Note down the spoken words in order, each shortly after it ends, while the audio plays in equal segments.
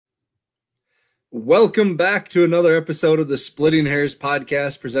Welcome back to another episode of the Splitting Hairs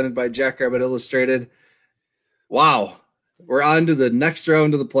podcast presented by Jackrabbit Illustrated. Wow, we're on to the next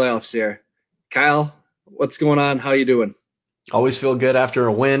round of the playoffs here. Kyle, what's going on? How you doing? Always feel good after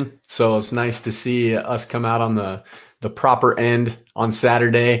a win. So it's nice to see us come out on the proper end on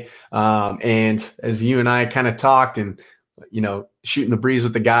Saturday. And as you and I kind of talked and, shooting the breeze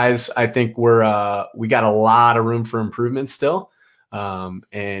with the guys, I think we got a lot of room for improvement still.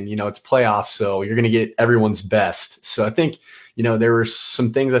 It's playoffs, so you're going to get everyone's best. So I think, there were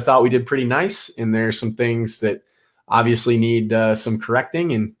some things I thought we did pretty nice, and there's some things that obviously need some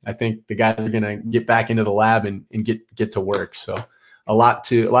correcting. And I think the guys are going to get back into the lab and get to work. So a lot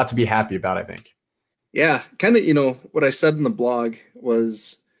to be happy about, I think. Yeah, kind of, what I said in the blog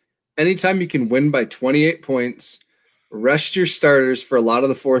was anytime you can win by 28 points, rest your starters for a lot of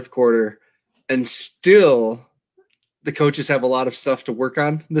the fourth quarter, and still the coaches have a lot of stuff to work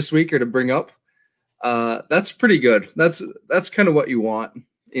on this week or to bring up. That's pretty good. That's kind of what you want.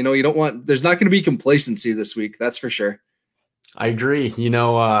 You don't want, there's not going to be complacency this week. That's for sure. I agree.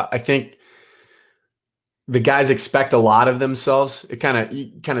 I think the guys expect a lot of themselves. You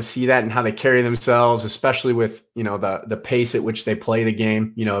kind of see that in how they carry themselves, especially with, the pace at which they play the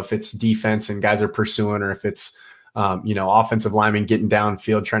game. If it's defense and guys are pursuing, or if it's, offensive linemen getting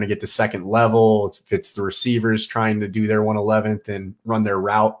downfield, trying to get to second level, if it's the receivers trying to do their 111th and run their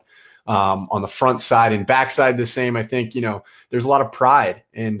route. On the front side and backside, the same. I think, there's a lot of pride.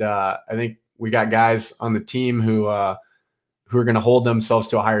 And I think we got guys on the team who are going to hold themselves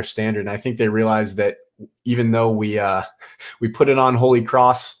to a higher standard. And I think they realize that even though we put it on Holy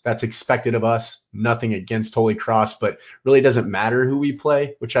Cross, that's expected of us. Nothing against Holy Cross, but really doesn't matter who we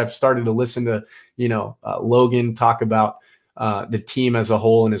play, which I've started to listen to, Logan talk about the team as a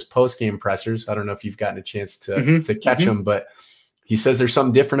whole in his post-game pressers. I don't know if you've gotten a chance to catch him, but he says there's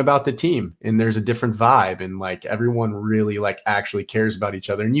something different about the team and there's a different vibe, and like everyone really actually cares about each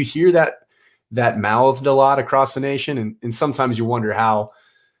other. And you hear that mouthed a lot across the nation. And sometimes you wonder how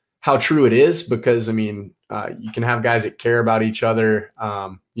true it is, because you can have guys that care about each other,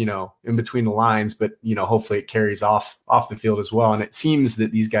 in between the lines, but hopefully it carries off the field as well. And it seems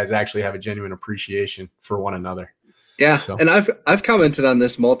that these guys actually have a genuine appreciation for one another. Yeah. So. And I've commented on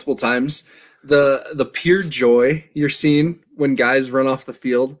this multiple times. The pure joy you're seeing when guys run off the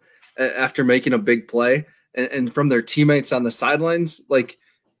field after making a big play and from their teammates on the sidelines,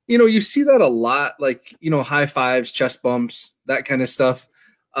 you see that a lot, high fives, chest bumps, that kind of stuff.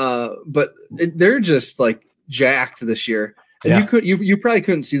 But they're just jacked this year. And you probably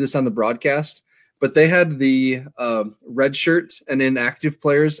couldn't see this on the broadcast, but they had the red shirts and inactive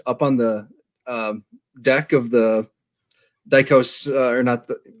players up on the deck of the Dicos,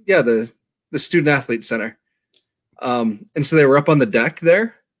 the student athlete center. And so they were up on the deck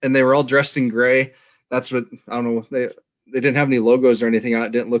there and they were all dressed in gray. That's what, I don't know. They didn't have any logos or anything out.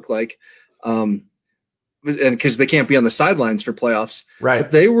 It didn't look like, and because they can't be on the sidelines for playoffs, right?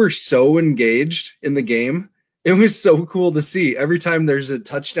 But they were so engaged in the game. It was so cool to see. Every time there's a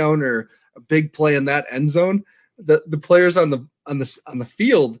touchdown or a big play in that end zone, the players on the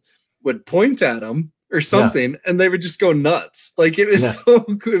field would point at them or something, and they would just go nuts. It was so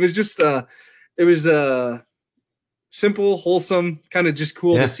cool. It was just it was simple, wholesome, kind of just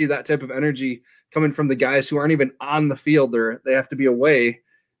cool to see that type of energy coming from the guys who aren't even on the field, or they have to be away.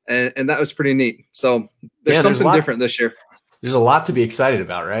 And that was pretty neat. So there's something different this year. There's a lot to be excited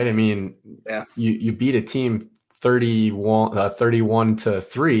about, right? You beat a team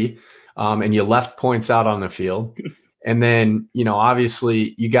 31-3, and you left points out on the field. And then,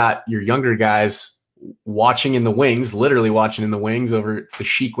 obviously you got your younger guys watching in the wings, literally watching in the wings over the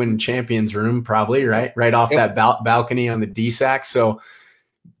Shequin champions room, probably right off that balcony on the DSAC. So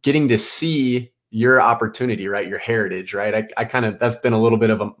getting to see your opportunity, right? Your heritage, right? I kind of, that's been a little bit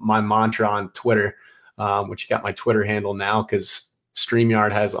of my mantra on Twitter, which got my Twitter handle now because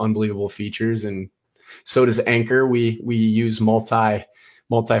StreamYard has unbelievable features, and so does Anchor. We use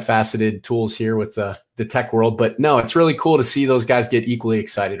multifaceted tools here with the tech world, but no, it's really cool to see those guys get equally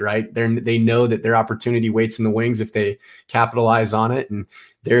excited, right? They know that their opportunity waits in the wings if they capitalize on it, and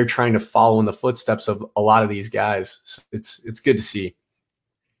they're trying to follow in the footsteps of a lot of these guys. So it's good to see.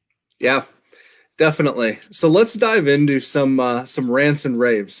 Yeah. Definitely. So let's dive into some rants and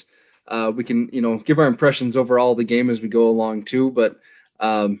raves. We can, give our impressions overall of the game as we go along too. But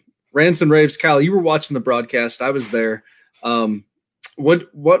rants and raves, Kyle, you were watching the broadcast. I was there. What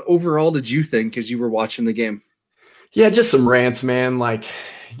overall did you think as you were watching the game? Yeah, just some rants, man.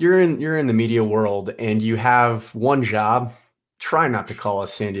 You're in the media world and you have one job. Try not to call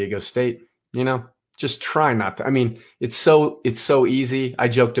us San Diego State. just try not to. I mean, it's so easy. I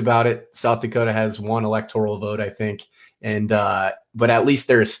joked about it. South Dakota has one electoral vote, I think. And but at least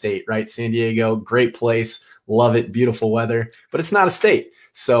they're a state, right? San Diego, great place. Love it. Beautiful weather, but it's not a state.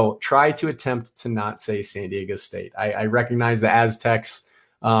 So try to attempt to not say San Diego State. I recognize the Aztecs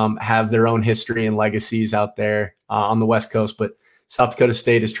have their own history and legacies out there on the West Coast, but South Dakota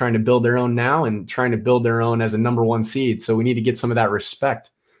State is trying to build their own now and trying to build their own as a number one seed. So we need to get some of that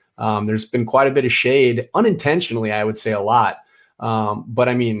respect. There's been quite a bit of shade, unintentionally, I would say a lot. But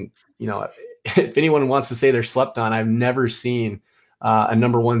I mean, if anyone wants to say they're slept on, I've never seen a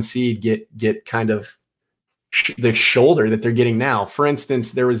number one seed get kind of the shoulder that they're getting now. For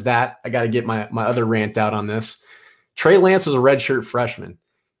instance, there was that. I got to get my other rant out on this. Trey Lance was a redshirt freshman.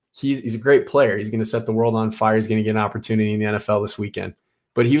 He's a great player. He's going to set the world on fire. He's going to get an opportunity in the NFL this weekend.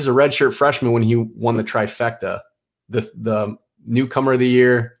 But he was a redshirt freshman when he won the trifecta, the newcomer of the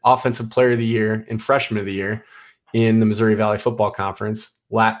year, offensive player of the year, and freshman of the year in the Missouri Valley Football Conference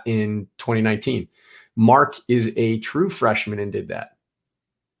in 2019. Mark is a true freshman and did that.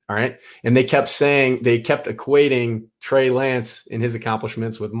 All right. And they kept equating Trey Lance and his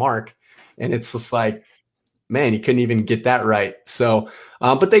accomplishments with Mark. And it's just like, man, he couldn't even get that right. So,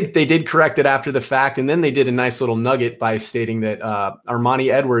 but they did correct it after the fact. And then they did a nice little nugget by stating that Armani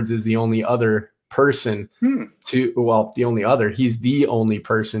Edwards is the only other person he's the only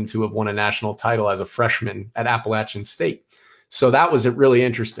person to have won a national title as a freshman at Appalachian State. So that was really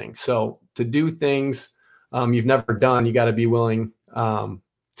interesting. So to do things you've never done, you got to be willing to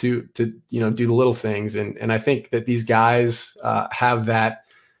do the little things. And I think that these guys have that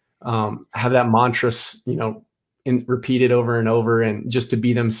mantra, repeated over and over, and just to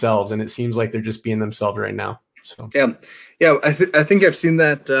be themselves. And it seems like they're just being themselves right now. So yeah. I think I've seen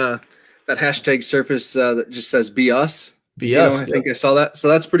that that hashtag surface that just says "Be Us." Be us. I think I saw that. So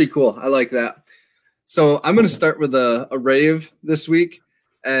that's pretty cool. I like that. So I'm going to start with a rave this week,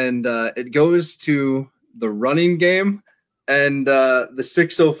 and it goes to the running game and the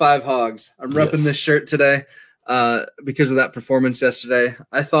 605 Hogs. I'm repping this shirt today because of that performance yesterday.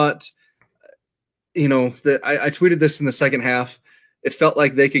 I thought, that I tweeted this in the second half. It felt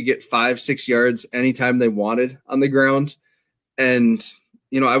like they could get 5-6 yards anytime they wanted on the ground. And,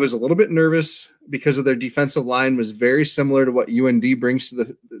 I was a little bit nervous because of their defensive line was very similar to what UND brings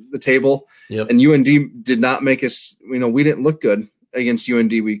to the table. Yep. And UND did not make us, we didn't look good against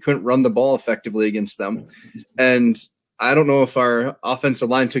UND. We couldn't run the ball effectively against them. And I don't know if our offensive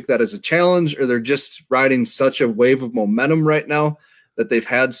line took that as a challenge or they're just riding such a wave of momentum right now that they've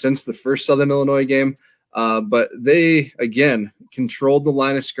had since the first Southern Illinois game. But they, again, controlled the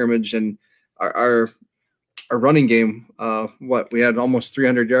line of scrimmage, and our running game, we had almost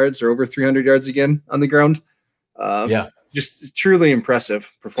 300 yards or over 300 yards again on the ground. Just truly impressive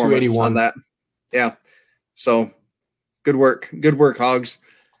performance on that. Yeah. So good work, Hogs.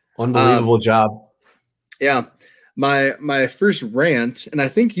 Unbelievable job. Yeah. My first rant, and I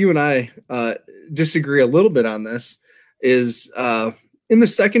think you and I disagree a little bit on this, is in the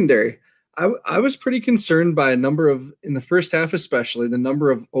secondary. I was pretty concerned by in the first half especially, the number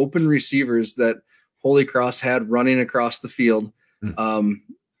of open receivers that Holy Cross had running across the field.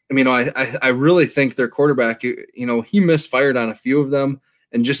 I really think their quarterback, he misfired on a few of them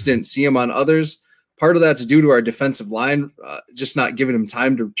and just didn't see him on others. Part of that's due to our defensive line, just not giving him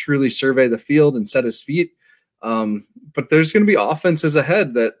time to truly survey the field and set his feet. But there's going to be offenses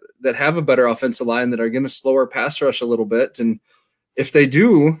ahead that have a better offensive line that are going to slow our pass rush a little bit. And if they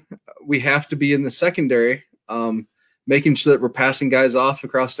do, we have to be in the secondary, making sure that we're passing guys off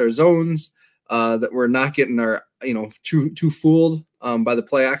across our zones, that we're not getting our, too fooled by the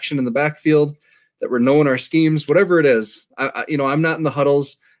play action in the backfield, that we're knowing our schemes, whatever it is. I'm not in the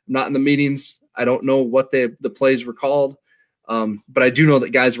huddles, I'm not in the meetings. I don't know what the plays were called. But I do know that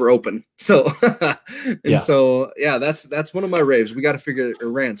guys were open. So, that's one of my raves. We got to figure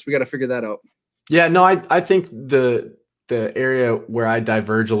that out. Yeah, no, I think the area where I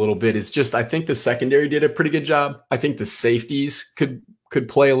diverge a little bit is just, I think the secondary did a pretty good job. I think the safeties could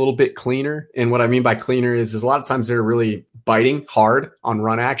play a little bit cleaner. And what I mean by cleaner is a lot of times they're really biting hard on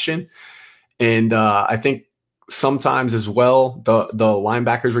run action. And I think sometimes as well, the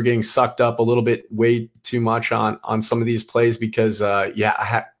linebackers were getting sucked up a little bit, way too much on some of these plays because there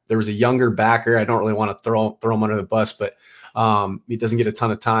was a younger backer. I don't really want to throw him under the bus, but he doesn't get a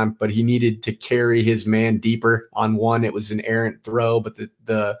ton of time, but he needed to carry his man deeper on one. It was an errant throw, but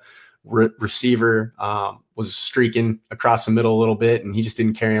the receiver was streaking across the middle a little bit, and he just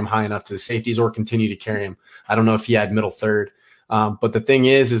didn't carry him high enough to the safeties or continue to carry him. I don't know if he had middle third. But the thing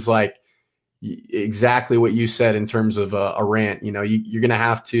is like, exactly what you said in terms of a rant. You're going to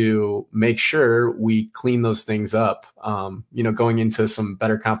have to make sure we clean those things up, going into some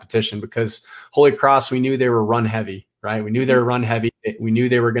better competition, because Holy Cross, we knew they were run heavy, right? We knew they were run heavy. We knew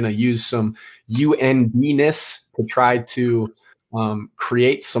they were going to use some UND-ness to try to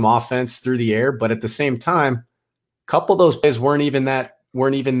create some offense through the air. But at the same time, a couple of those plays weren't even that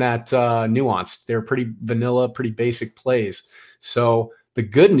nuanced. They were pretty vanilla, pretty basic plays. So the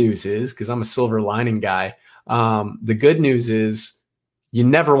good news is, because I'm a silver lining guy, the good news is you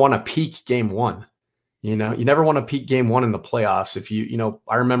never want to peak game one. You never want to peak game one in the playoffs. If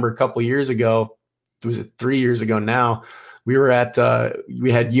I remember a couple of years ago, was it 3 years ago now, we had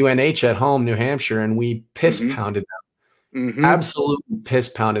UNH at home, New Hampshire, and we piss pounded them. Absolutely piss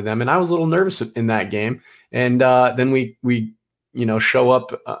pounded them. And I was a little nervous in that game. And then we show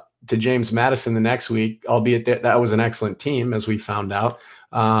up to James Madison the next week, albeit that was an excellent team, as we found out.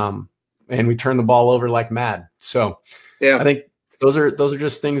 And we turned the ball over like mad. So yeah, I think those are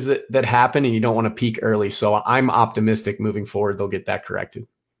just things that happen, and you don't want to peak early. So I'm optimistic moving forward they'll get that corrected.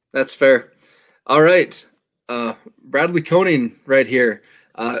 That's fair. All right. Bradley Koning right here.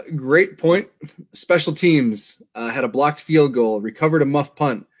 Great point. Special teams had a blocked field goal, recovered a muff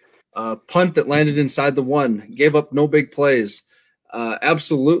punt, punt that landed inside the one, gave up no big plays.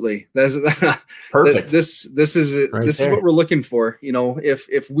 Absolutely. That's perfect. This is what we're looking for.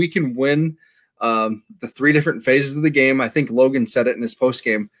 If we can win the three different phases of the game, I think Logan said it in his post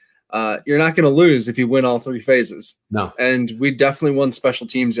game. You're not going to lose if you win all three phases. No. And we definitely won special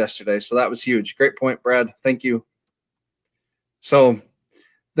teams yesterday. So that was huge. Great point, Brad. Thank you. So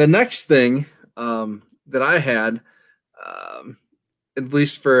the next thing that I had, at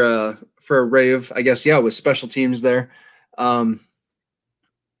least for a rave, I guess, was special teams there.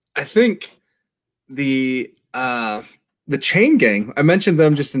 I think the chain gang, I mentioned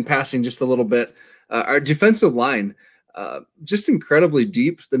them just in passing just a little bit. Our defensive line, just incredibly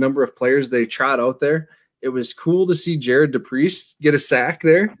deep, the number of players they trot out there. It was cool to see Jared DePriest get a sack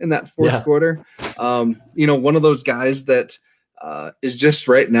there in that fourth quarter. One of those guys that is just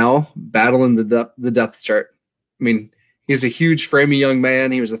right now battling the depth chart. I mean, he's a huge framey young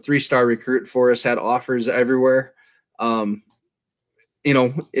man. He was a 3-star recruit for us, had offers everywhere.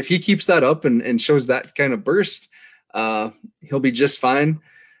 If he keeps that up and shows that kind of burst, he'll be just fine.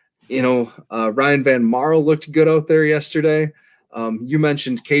 Ryan Van Marl looked good out there yesterday. You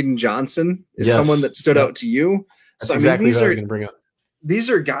mentioned Caden Johnson is someone that stood out to you. That's exactly what I was going to bring up. These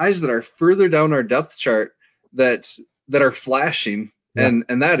are guys that are further down our depth chart that are flashing. Yeah.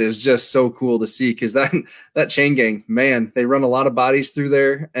 And that is just so cool to see, because that chain gang, man, they run a lot of bodies through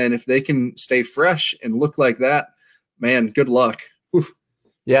there. And if they can stay fresh and look like that, man, good luck. Oof.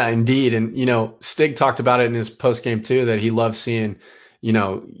 Yeah, indeed. And, Stig talked about it in his post game too, that he loves seeing,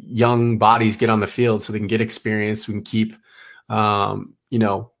 young bodies get on the field so they can get experience. We can keep,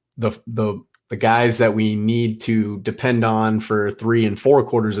 the guys that we need to depend on for 3 and 4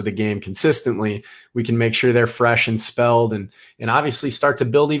 quarters of the game consistently. We can make sure they're fresh and spelled and obviously start to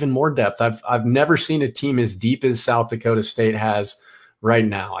build even more depth. I've never seen a team as deep as South Dakota State has right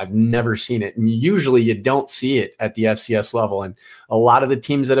now. I've never seen it. And usually you don't see it at the FCS level. And a lot of the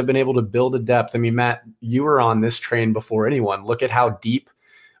teams that have been able to build a depth, I mean, Matt, you were on this train before anyone. Look at how deep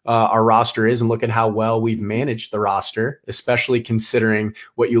our roster is, and look at how well we've managed the roster, especially considering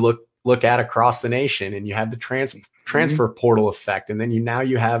what you look at across the nation. And you have the transfer portal effect. And then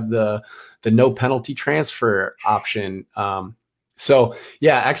you have the no penalty transfer option. So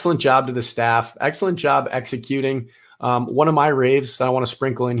yeah, excellent job to the staff. Excellent job executing. One of my raves that I want to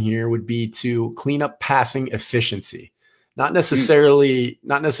sprinkle in here would be to clean up passing efficiency. Not necessarily,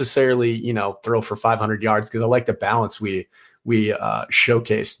 throw for 500 yards, because I like the balance we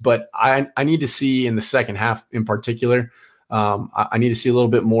showcased. But I need to see in the second half in particular, I need to see a little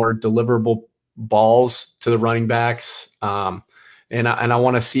bit more deliverable balls to the running backs. And I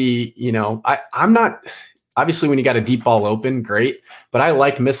want to see, I'm not, obviously when you got a deep ball open, great, but I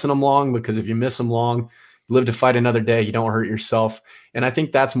like missing them long, because if you miss them long, you live to fight another day, you don't hurt yourself. And I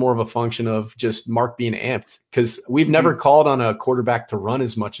think that's more of a function of just Mark being amped, because we've never called on a quarterback to run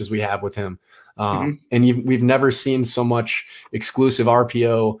as much as we have with him. And we've never seen so much exclusive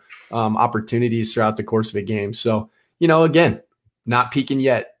RPO opportunities throughout the course of a game. So, again, not peaking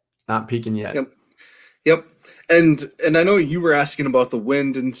yet. Yep. And I know you were asking about the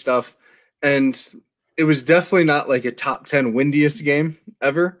wind and stuff, and it was definitely not like a top 10 windiest game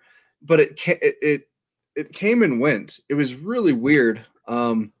ever, but it came and went. It was really weird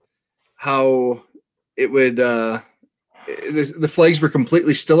how it would the flags were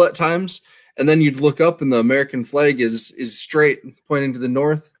completely still at times, and then you'd look up and the American flag is straight pointing to the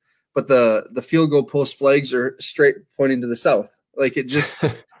north, but the field goal post flags are straight pointing to the south. Like it just,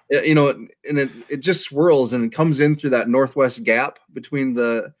 you know, and it just swirls and it comes in through that northwest gap between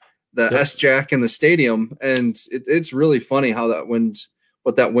the S-Jack and the stadium, and it's really funny how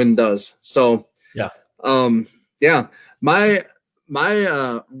what that wind does. So yeah, my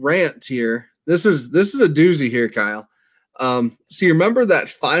rant here. This is a doozy here, Kyle. So you remember that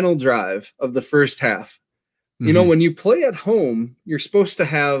final drive of the first half? You know, when you play at home, you're supposed to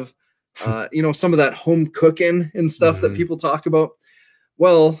have, you know, some of that home cooking and stuff that people talk about.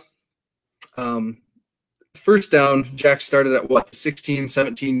 Well, first down, Jack started at what, 16,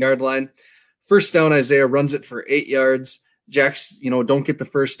 17-yard line. First down, Isaiah runs it for 8 yards. Jack's, you know, don't get the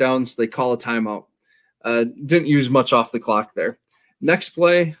first down, so they call a timeout. Didn't use much off the clock there. Next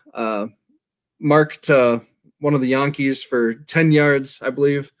play, marked one of the Yankees for 10 yards, I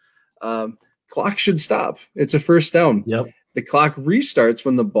believe. Clock should stop. It's a first down. Yep. The clock restarts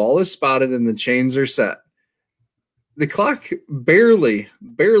when the ball is spotted and the chains are set. The clock barely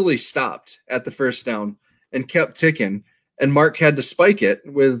stopped at the first down and kept ticking. And Mark had to spike it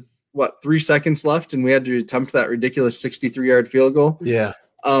with, 3 seconds left, and we had to attempt that ridiculous 63-yard field goal. Yeah.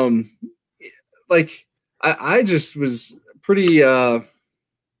 Like I just was pretty,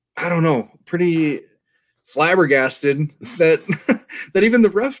 pretty flabbergasted that that even the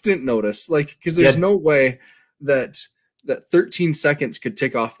ref didn't notice. Like, because there's no way that 13 seconds could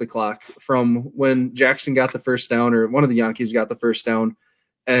tick off the clock from when Jackson got the first down, or one of the Yankees got the first down,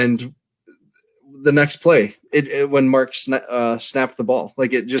 and the next play, when Mark snapped the ball.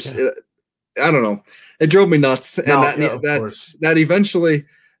 Like it just, I don't know. It drove me nuts. And that eventually,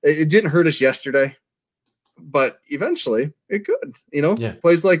 it didn't hurt us yesterday, but eventually it could, you know,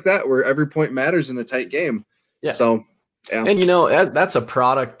 plays like that where every point matters in a tight game. Yeah. So, yeah. And, you know, that's a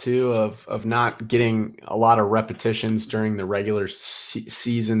product too of not getting a lot of repetitions during the regular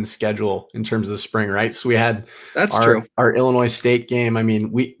season schedule in terms of the spring, right? So we had our Illinois State game. I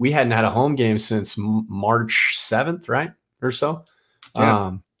mean, we hadn't had a home game since March 7th, right? Or so.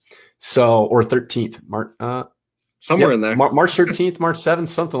 Yeah. Or 13th, somewhere in there. March 13th, March 7th,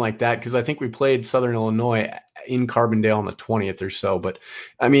 something like that. Because I think we played Southern Illinois in Carbondale on the 20th or so. But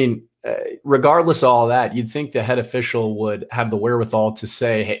I mean, regardless of all that, you'd think the head official would have the wherewithal to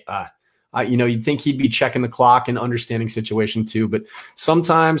say, hey, you know, you'd think he'd be checking the clock and understanding situation too. But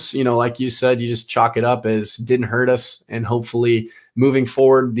sometimes, you know, like you said, you just chalk it up as didn't hurt us. And hopefully moving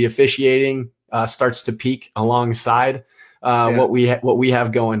forward, the officiating starts to peak alongside what we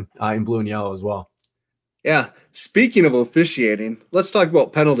have going in blue and yellow as well. Yeah. Speaking of officiating, let's talk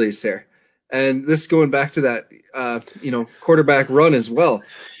about penalties here. And this is going back to that, quarterback run as well.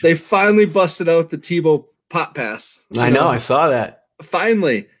 They finally busted out the Tebow pop pass. I know. I saw that.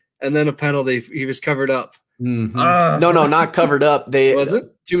 Finally. And then a penalty. He was covered up. Mm-hmm. No, not covered up. Was it?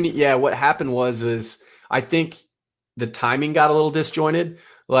 Yeah. What happened was I think the timing got a little disjointed.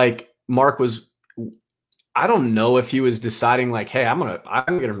 Like Mark was, I don't know if he was deciding like, hey, I'm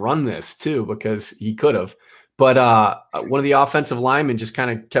gonna run this too, because he could have. But one of the offensive linemen just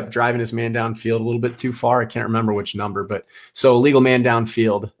kind of kept driving his man downfield a little bit too far. I can't remember which number, but so illegal man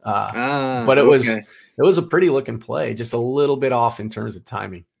downfield. But it was a pretty looking play, just a little bit off in terms of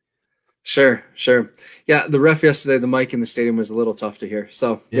timing. Sure. Yeah, the ref yesterday, the mic in the stadium was a little tough to hear.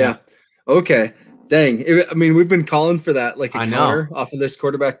 So yeah. Okay. Dang. I mean, we've been calling for that, like a counter off of this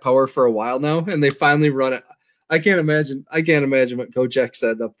quarterback power for a while now, and they finally run it. I can't imagine what Coach X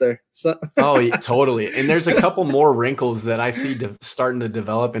said up there. So. Oh, yeah, totally. And there's a couple more wrinkles that I see starting to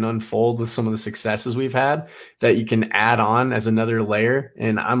develop and unfold with some of the successes we've had that you can add on as another layer.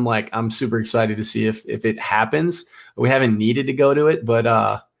 And I'm super excited to see if it happens. We haven't needed to go to it,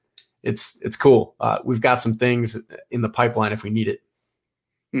 but it's cool. We've got some things in the pipeline if we need it.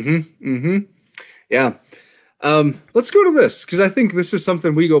 Yeah. Let's go to this, because I think this is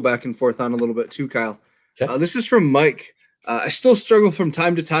something we go back and forth on a little bit too, Kyle. Okay. This is from Mike. I still struggle from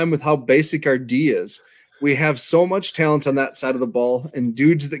time to time with how basic our D is. We have so much talent on that side of the ball and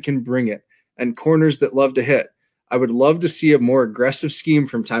dudes that can bring it and corners that love to hit. I would love to see a more aggressive scheme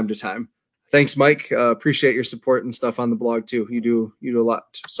from time to time. Thanks, Mike. Appreciate your support and stuff on the blog too. You do a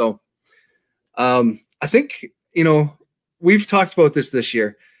lot. So I think, you know, we've talked about this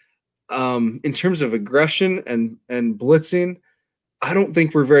year. In terms of aggression and blitzing, I don't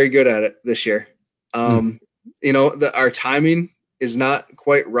think we're very good at it this year. You know, our timing is not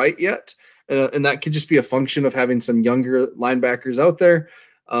quite right yet. And that could just be a function of having some younger linebackers out there.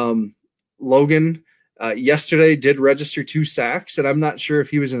 Logan yesterday did register 2 sacks, and I'm not sure if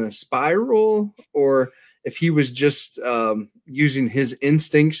he was in a spy role or if he was just using his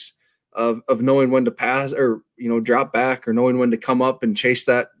instincts of knowing when to pass or, you know, drop back, or knowing when to come up and chase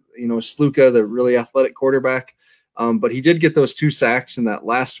that Sluka, the really athletic quarterback. But he did get those 2 sacks, and that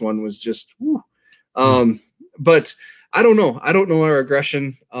last one was just whew. But I don't know. I don't know our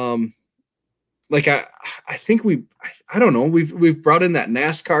aggression. I think I don't know. We've brought in that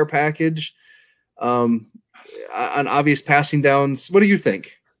NASCAR package on obvious passing downs. What do you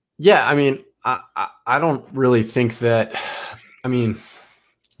think? Yeah, I mean, I don't really think that. I mean,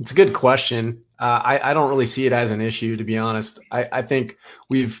 it's a good question. I don't really see it as an issue, to be honest. I think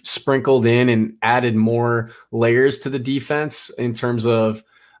we've sprinkled in and added more layers to the defense in terms of,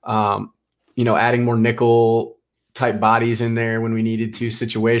 adding more nickel type bodies in there when we needed to,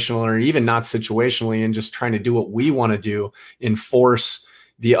 situational or even not situationally, and just trying to do what we want to do and force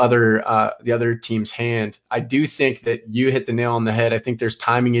the other team's hand. I do think that you hit the nail on the head. I think there's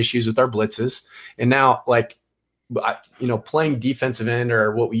timing issues with our blitzes, and now playing defensive end,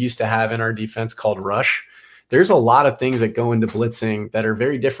 or what we used to have in our defense called rush, there's a lot of things that go into blitzing that are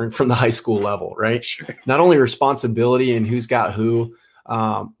very different from the high school level, right? Sure. Not only responsibility and who's got who,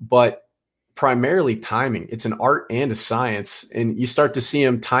 but primarily timing. It's an art and a science, and you start to see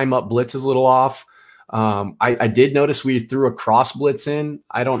them time up blitzes a little off. I did notice we threw a cross blitz in.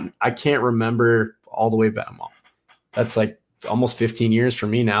 I can't remember all the way back. That's like almost 15 years for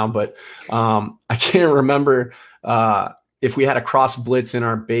me now, but I can't remember if we had a cross blitz in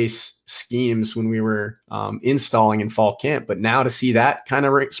our base schemes when we were installing in fall camp. But now to see that kind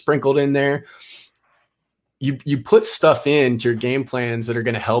of sprinkled in there, you put stuff into your game plans that are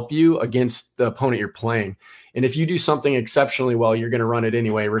going to help you against the opponent you're playing. And if you do something exceptionally well, you're going to run it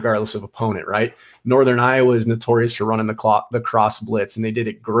anyway, regardless of opponent, right? Northern Iowa is notorious for running the cross blitz, and they did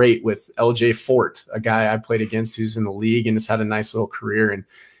it great with LJ Fort, a guy I played against who's in the league and has had a nice little career, and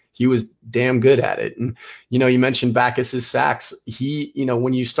he was damn good at it. And, you mentioned Backus's sacks.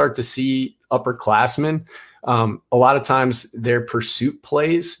 When you start to see upperclassmen, a lot of times their pursuit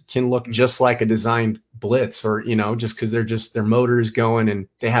plays can look just like a designed blitz, or, just because their motor is going and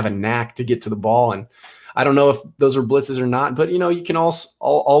they have a knack to get to the ball. And I don't know if those are blitzes or not, but, you can also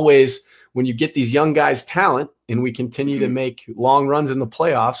always, when you get these young guys talent and we continue to make long runs in the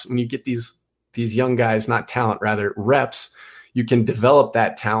playoffs, when you get these young guys, not talent, rather reps, you can develop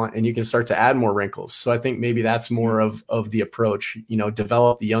that talent and you can start to add more wrinkles. So I think maybe that's more of the approach,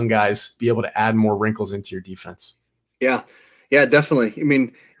 develop the young guys, be able to add more wrinkles into your defense. Yeah, definitely. I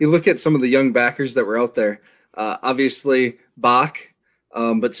mean, you look at some of the young backers that were out there, obviously Bach,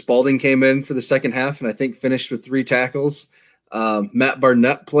 but Spalding came in for the second half and I think finished with 3 tackles. Matt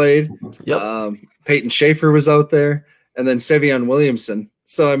Barnett played. Yep. Peyton Schaefer was out there, and then Sevion Williamson.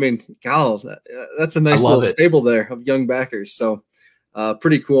 So, I mean, God, that's a nice little stable there of young backers. So,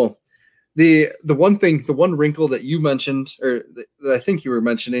 pretty cool. The one wrinkle that you mentioned, or that I think you were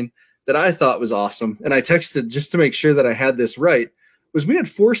mentioning, that I thought was awesome, and I texted just to make sure that I had this right, was we had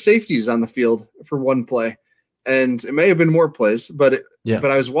 4 safeties on the field for one play, and it may have been more plays, but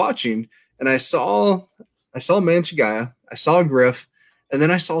I was watching and I saw Manchagaya, I saw Griff, and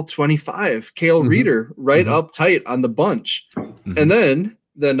then I saw 25 Cale Reeder right up tight on the bunch, and then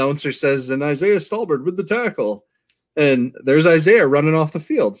the announcer says, and Isaiah Stallbird with the tackle, and there's Isaiah running off the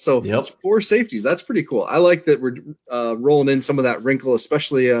field. So 4 safeties. That's pretty cool. I like that we're rolling in some of that wrinkle,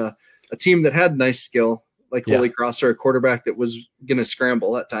 especially a team that had nice skill like Holy Cross, or a quarterback that was going to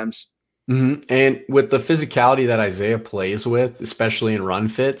scramble at times. And with the physicality that Isaiah plays with, especially in run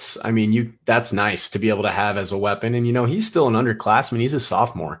fits, I mean, that's nice to be able to have as a weapon. And, he's still an underclassman. He's a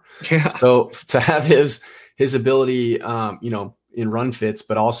sophomore. Yeah. So to have his ability, in run fits,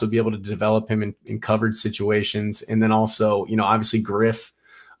 but also be able to develop him in covered situations. And then also, obviously Griff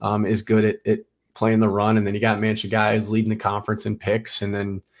is good at playing the run. And then you got Manchagaya who's leading the conference in picks. And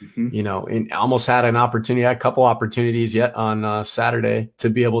then, and almost had a couple opportunities yet on Saturday to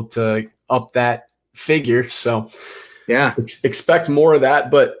be able to up that figure. So expect more of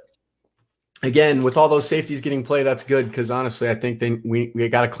that. But again, with all those safeties getting played, that's good, because honestly, I think we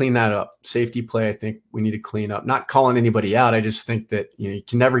got to clean that up. Safety play, I think we need to clean up. Not calling anybody out. I just think that you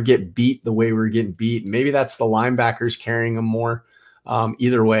can never get beat the way we're getting beat. Maybe that's the linebackers carrying them more.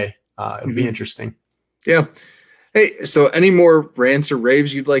 Either way, it'll be interesting. Yeah. Hey, so any more rants or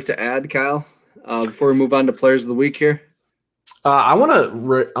raves you'd like to add, Kyle, before we move on to players of the week here? I want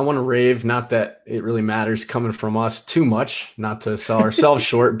to rave, not that it really matters coming from us too much, not to sell ourselves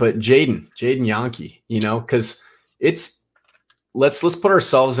short, but Jaden Yankee, because let's put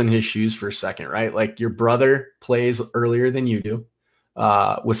ourselves in his shoes for a second, right? Like, your brother plays earlier than you do,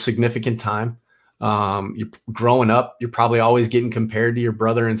 with significant time. You're growing up, you're probably always getting compared to your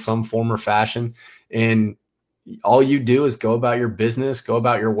brother in some form or fashion. And all you do is go about your business, go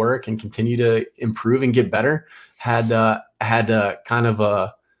about your work, and continue to improve and get better. Had kind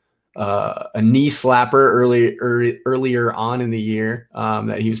of a knee slapper earlier on in the year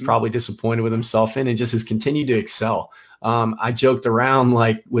that he was probably disappointed with himself in, and just has continued to excel. I joked around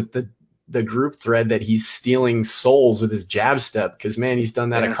like with the group thread that he's stealing souls with his jab step, because man, he's done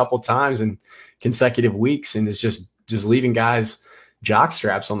that a couple times in consecutive weeks and is just leaving guys jock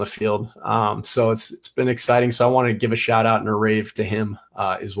straps on the field. So it's been exciting. So I want to give a shout out and a rave to him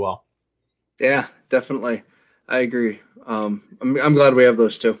as well. Yeah, definitely. I agree. I'm glad we have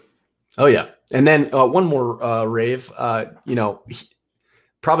those two. Oh yeah. And then one more rave, he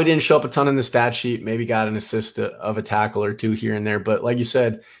probably didn't show up a ton in the stat sheet, maybe got an assist of a tackle or two here and there. But like you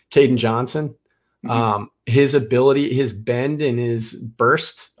said, Caden Johnson, his ability, his bend and his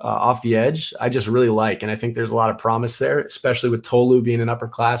burst off the edge, I just really like. And I think there's a lot of promise there, especially with Tolu being an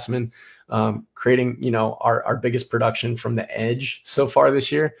upperclassman, creating, our biggest production from the edge so far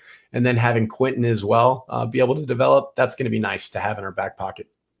this year. And then having Quentin as well be able to develop, that's going to be nice to have in our back pocket.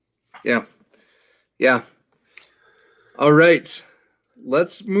 Yeah. Yeah. All right.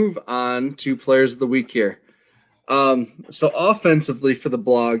 Let's move on to players of the week here. So offensively for the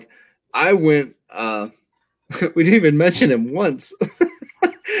blog, I went, we didn't even mention him once.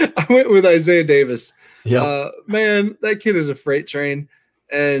 I went with Isaiah Davis. Yeah. Man, that kid is a freight train.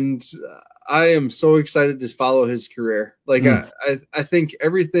 And I am so excited to follow his career. Like I think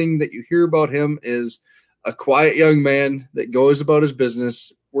everything that you hear about him is a quiet young man that goes about his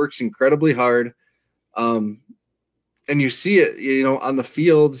business, works incredibly hard. And you see it, on the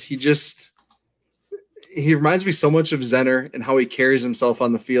field. He reminds me so much of Zenner and how he carries himself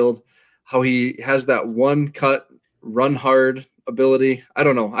on the field, how he has that one cut, run hard ability. I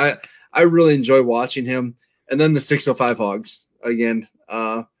don't know. I really enjoy watching him. And then the 605 Hogs again.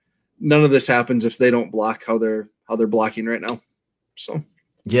 None of this happens if they don't block how they're blocking right now. So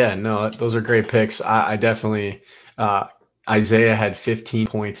yeah, no, those are great picks. I definitely Isaiah had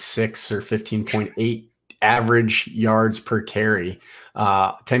 15.6 or 15.8 average yards per carry,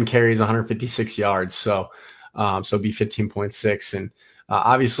 10 carries, 156 yards. So be 15.6. And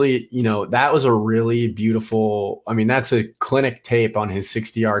obviously, that was a really beautiful, that's a clinic tape on his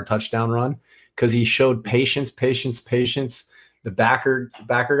 60-yard touchdown run, because he showed patience. The backer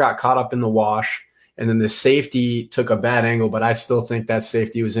got caught up in the wash, and then the safety took a bad angle, but I still think that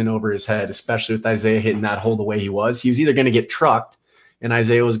safety was in over his head, especially with Isaiah hitting that hole the way he was. He was either going to get trucked and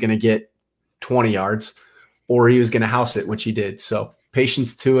Isaiah was going to get 20 yards, or he was going to house it, which he did. So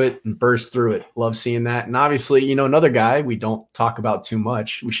patience to it and burst through it. Love seeing that. And obviously, another guy we don't talk about too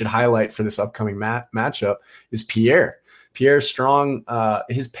much, we should highlight for this upcoming matchup is Pierre. Pierre Strong,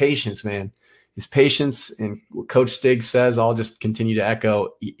 his patience, man. His patience, and what Coach Stiggs says, I'll just continue to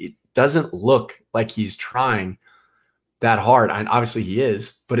echo. It doesn't look like he's trying that hard. And obviously he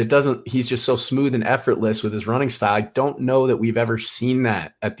is, but he's just so smooth and effortless with his running style. I don't know that we've ever seen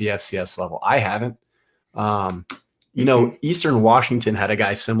that at the FCS level. I haven't. Eastern Washington had a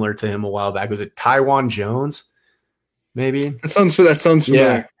guy similar to him a while back. Was it Taiwan Jones? Maybe that sounds familiar.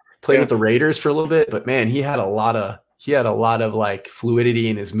 Yeah, played with the Raiders for a little bit, but man, he had a lot of like fluidity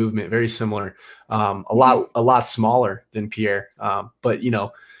in his movement, very similar, a lot smaller than Pierre. But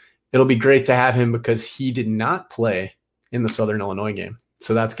it'll be great to have him because he did not play in the Southern Illinois game.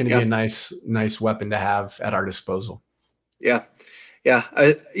 So that's going to be a nice weapon to have at our disposal. Yeah. Yeah.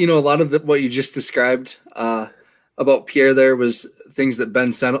 A lot of what you just described about Pierre there was things that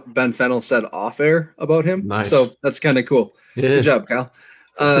Ben Fennell said off air about him. Nice. So that's kind of cool. Good job, Kyle.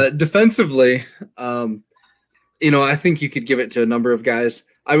 Defensively, I think you could give it to a number of guys.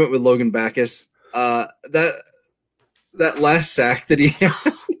 I went with Logan Backus. That last sack that he had,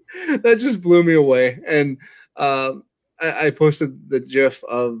 that just blew me away. And I posted the GIF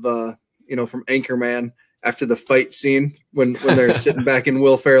of from Anchorman after the fight scene when they're sitting back in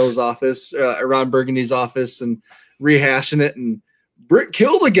Will Ferrell's office, Ron Burgundy's office, and rehashing it. And Britt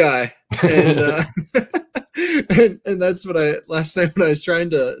killed a guy, and and that's what last night when I was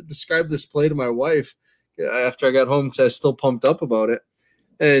trying to describe this play to my wife. After I got home, because I was still pumped up about it.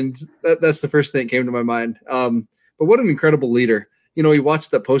 And that's the first thing that came to my mind. But what an incredible leader. You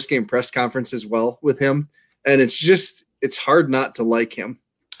watched the post-game press conference as well with him, and it's hard not to like him.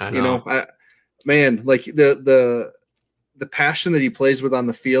 I know. Like the passion that he plays with on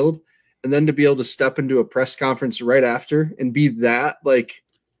the field, and then to be able to step into a press conference right after and be that, like,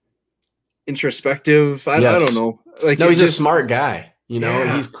 introspective. I don't know. Like, no, he's a smart guy.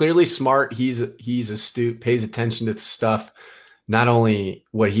 He's clearly smart. He's astute, pays attention to the stuff, not only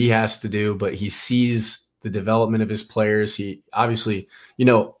what he has to do, but he sees the development of his players. He obviously,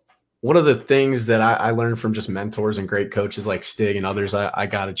 one of the things that I learned from just mentors and great coaches like Stig and others I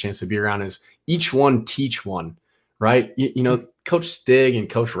got a chance to be around is each one teach one, right? Coach Stig and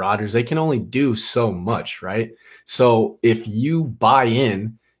Coach Rogers, they can only do so much, right? So if you buy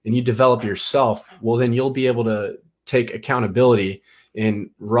in and you develop yourself, well, then you'll be able to take accountability and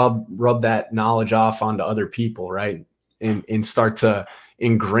rub that knowledge off onto other people, right? And start to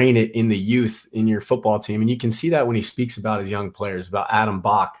ingrain it in the youth in your football team. And you can see that when he speaks about his young players, about Adam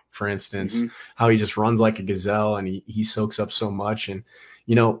Bach, for instance, how he just runs like a gazelle and he soaks up so much. And,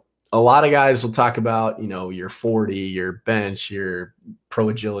 a lot of guys will talk about, your 40, your bench, your pro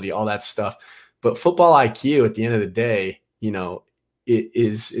agility, all that stuff. But football IQ at the end of the day, it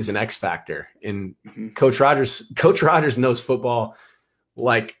is an X factor. And Coach Rogers knows football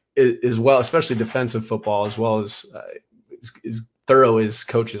like as well, especially defensive football, as well as thorough as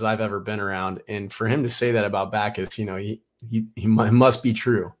coaches I've ever been around. And for him to say that about Backus, he must be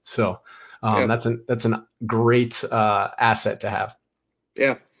true. So that's a great asset to have.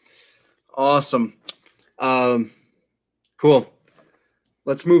 Yeah. Awesome. Cool.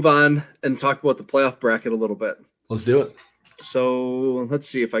 Let's move on and talk about the playoff bracket a little bit. Let's do it. So let's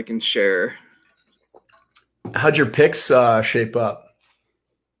see if I can share. How'd your picks shape up?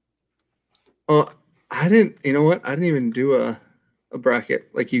 I didn't even do a bracket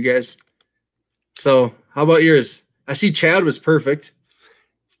like you guys. So how about yours? I see Chad was perfect.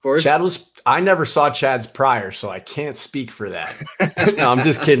 Of course. I never saw Chad's prior, so I can't speak for that. No, I'm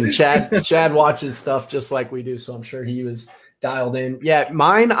just kidding. Chad watches stuff just like we do, so I'm sure he was dialed in. Yeah,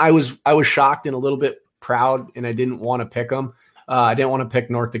 mine, I was shocked and a little bit proud, and I didn't want to pick them. I didn't want to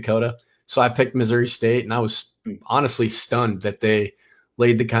pick North Dakota, so I picked Missouri State, and I was honestly stunned that they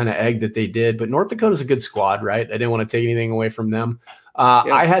laid the kind of egg that they did. But North Dakota's a good squad, right? I didn't want to take anything away from them.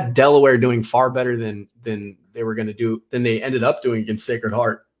 I had Delaware doing far better than they were going to do, than they ended up doing against Sacred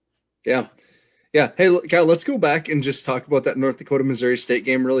Heart. Yeah. Hey, Kyle, let's go back and just talk about that North Dakota Missouri State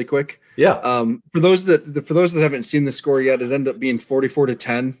game really quick. Yeah. For those that haven't seen the score yet, it ended up being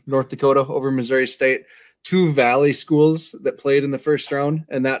 44-10 North Dakota over Missouri State. Two Valley schools that played in the first round,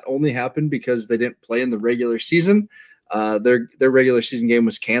 and that only happened because they didn't play in the regular season. Their regular season game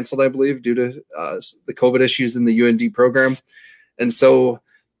was canceled, I believe, due to the COVID issues in the UND program. And so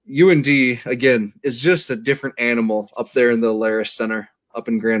UND, again, is just a different animal up there in the Alaris Center up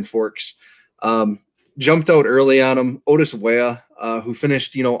in Grand Forks. Jumped out early on him. Otis Wea, who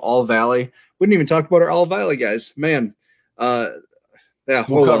finished, all Valley. Wouldn't even talk about our all Valley guys, man. We'll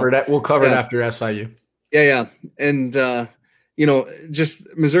cover it after SIU. Yeah. And,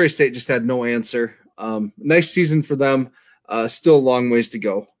 just Missouri State just had no answer. Nice season for them. Still a long ways to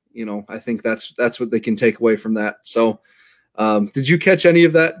go. I think that's what they can take away from that. So, did you catch any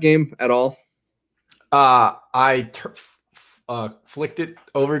of that game at all? I flicked it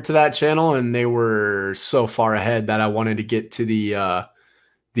over to that channel, and they were so far ahead that I wanted to get to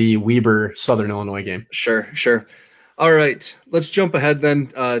the Weber Southern Illinois game. Sure. All right, let's jump ahead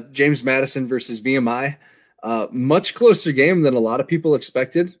then. James Madison versus VMI. Much closer game than a lot of people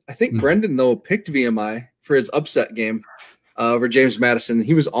expected. I think Brendan, though, picked VMI for his upset game over James Madison.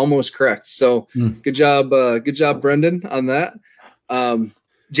 He was almost correct. So good job, Brendan, on that.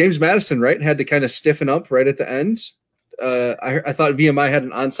 James Madison, right, had to kind of stiffen up right at the end. I thought VMI had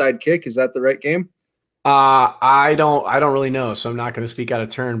an onside kick. Is that the right game? I don't really know, so I'm not going to speak out of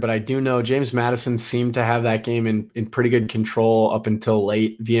turn, but I do know James Madison seemed to have that game in pretty good control up until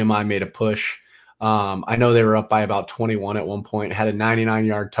late. VMI made a push. I know they were up by about 21 at one point, had a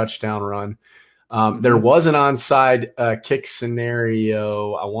 99-yard touchdown run. There was an onside kick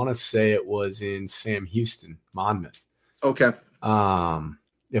scenario. I want to say it was in Sam Houston, Monmouth. Okay.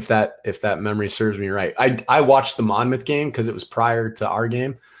 If that memory serves me right. I watched the Monmouth game because it was prior to our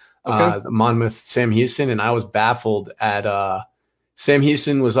game. The Monmouth Sam Houston, and I was baffled at Sam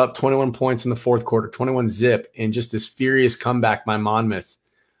Houston was up 21 points in the fourth quarter, 21 zip, and just this furious comeback by Monmouth.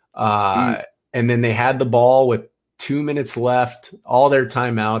 And then they had the ball with 2 minutes left, all their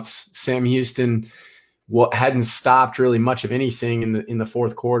timeouts. Sam Houston hadn't stopped really much of anything in the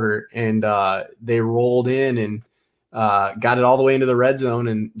fourth quarter, and they rolled in and got it all the way into the red zone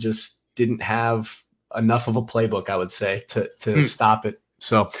and just didn't have enough of a playbook, I would say, to stop it.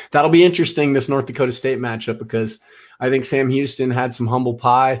 So that'll be interesting, this North Dakota State matchup, because I think Sam Houston had some humble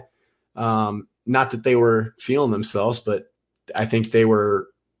pie. Not that they were feeling themselves, but I think they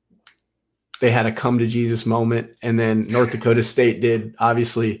had a come to Jesus moment. And then North Dakota State did,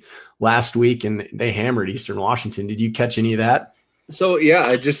 obviously, last week, and they hammered Eastern Washington. Did you catch any of that? So, yeah,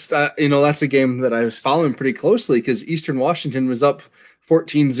 I just, that's a game that I was following pretty closely because Eastern Washington was up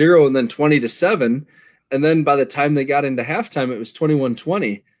 14-0 and then 20-7. And then by the time they got into halftime, it was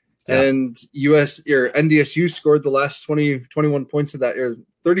 21-20. Yeah. And NDSU scored the last 21 points of that, or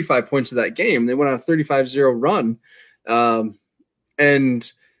 35 points of that game. They went on a 35-0 run.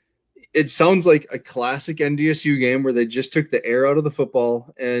 And it sounds like a classic NDSU game where they just took the air out of the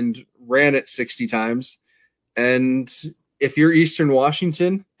football and ran it 60 times. And if you're Eastern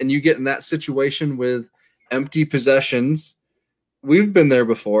Washington and you get in that situation with empty possessions, we've been there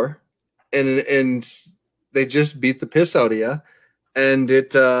before, and they just beat the piss out of you, and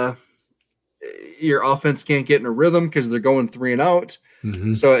your offense can't get in a rhythm because they're going 3 and out.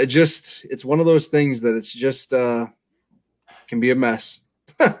 Mm-hmm. So it's one of those things that it's just can be a mess.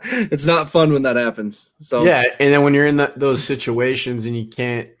 It's not fun when that happens. So yeah, and then when you're in those situations and you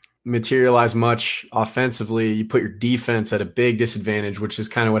can't materialize much offensively, you put your defense at a big disadvantage, which is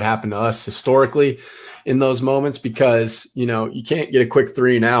kind of what happened to us historically in those moments, because you can't get a quick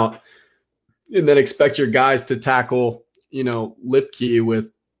 3 and out and then expect your guys to tackle Lipke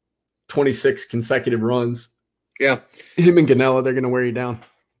with 26 consecutive runs. Yeah, him and Ganella, they're going to wear you down.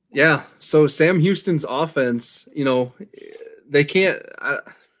 Yeah, so Sam Houston's offense, they can't.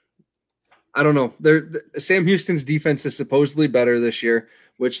 I don't know. Sam Houston's defense is supposedly better this year,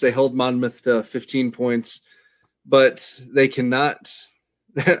 which they held Monmouth to 15 points, but they cannot.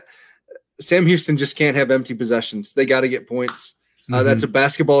 Sam Houston just can't have empty possessions. They got to get points. That's a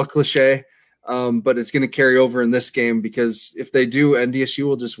basketball cliche, but it's going to carry over in this game because if they do, NDSU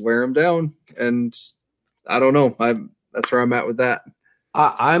will just wear them down. And I don't know. That's where I'm at with that.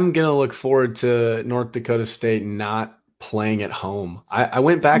 I'm going to look forward to North Dakota State not playing at home. I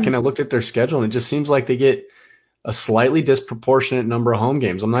went back and I looked at their schedule, and it just seems like they get a slightly disproportionate number of home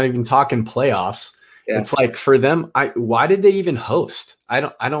games. I'm not even talking playoffs. Yeah. It's like for them, why did they even host? I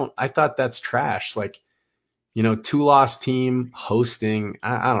thought that's trash. Like, 2-loss team hosting.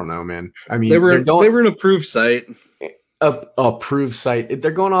 I don't know, man. I mean, they were an approved site. Approved site.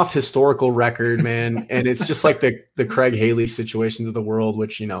 They're going off historical record, man. And it's just like the Craig Haley situations of the world,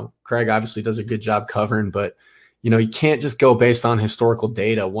 which, Craig obviously does a good job covering, but you can't just go based on historical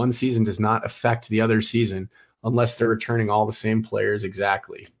data. One season does not affect the other season unless they're returning all the same players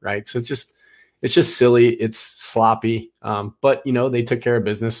exactly. Right. So it's just silly. It's sloppy. But they took care of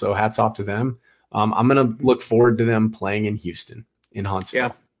business. So hats off to them. I'm going to look forward to them playing in Houston, in Huntsville.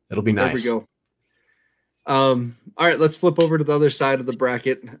 Yeah. It'll be nice. There we go. All right, let's flip over to the other side of the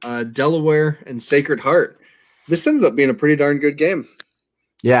bracket. Delaware and Sacred Heart. This ended up being a pretty darn good game.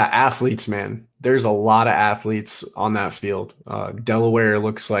 Yeah, athletes, man. There's a lot of athletes on that field. Delaware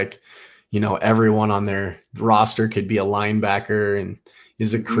looks like, everyone on their roster could be a linebacker and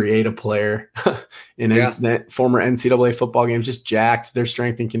is a creative player in former NCAA football games, just jacked. Their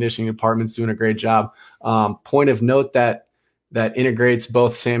strength and conditioning department's doing a great job. Point of note that integrates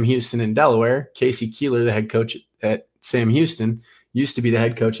both Sam Houston and Delaware. Casey Keeler, the head coach at Sam Houston, used to be the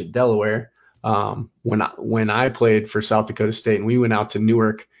head coach at Delaware. When I played for South Dakota State and we went out to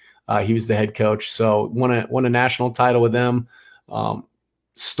Newark, he was the head coach. So won a national title with them.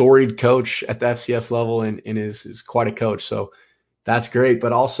 Storied coach at the FCS level and is quite a coach. So that's great.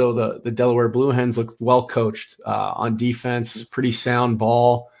 But also the Delaware Blue Hens look well coached on defense, pretty sound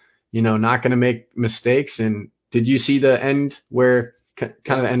ball, not going to make mistakes. And did you see the end where kind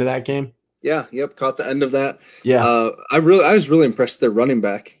of the end of that game? Yeah. Yep. Caught the end of that. Yeah. I was really impressed with their running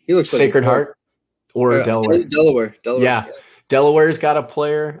back. He looks like Sacred Heart or Delaware. Delaware. Yeah. Delaware's got a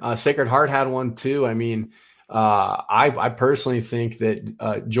player. Sacred Heart had one too. I mean, I personally think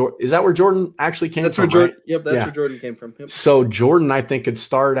that is that where Jordan actually came from? Right? Yep. That's where Jordan came from. Yep. So Jordan, I think, could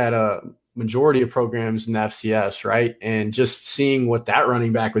start at a majority of programs in the FCS, right? And just seeing what that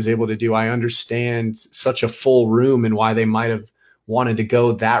running back was able to do, I understand such a full room and why they might have wanted to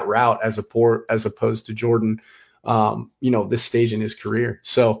go that route as opposed to Jordan, this stage in his career.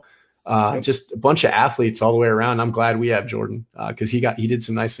 So just a bunch of athletes all the way around. I'm glad we have Jordan because he did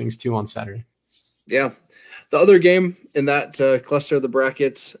some nice things too on Saturday. Yeah. The other game in that cluster of the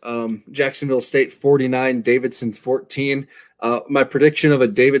bracket, Jacksonville State 49, Davidson 14. My prediction of a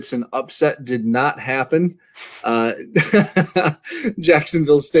Davidson upset did not happen.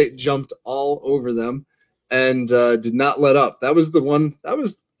 Jacksonville State jumped all over them and did not let up. That was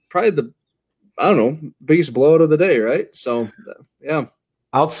probably the, biggest blowout of the day, right? So, yeah.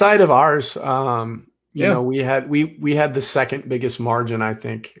 Outside of ours, we had the second biggest margin, I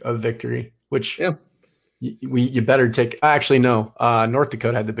think, of victory, which you better take. Actually, no, North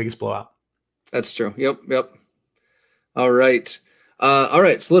Dakota had the biggest blowout. That's true. Yep. All right.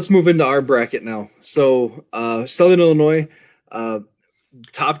 So let's move into our bracket now. So Southern Illinois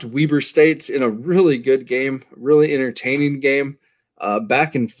topped Weber State in a really good game, really entertaining game,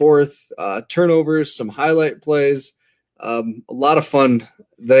 back and forth, turnovers, some highlight plays, a lot of fun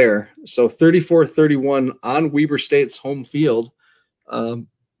there. So 34-31 on Weber State's home field,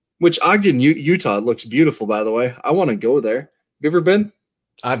 which Ogden, Utah looks beautiful, by the way. I want to go there. You ever been?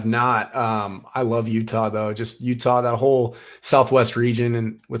 I've not. I love Utah though. Just Utah, that whole Southwest region,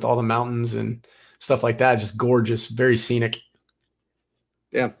 and with all the mountains and stuff like that, just gorgeous, very scenic.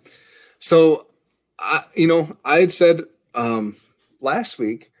 Yeah. So, I had said last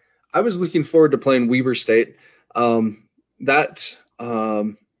week I was looking forward to playing Weber State. That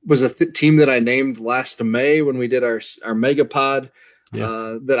was a team that I named last May when we did our mega pod.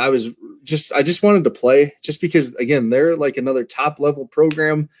 Yeah. That I just wanted to play just because again they're like another top level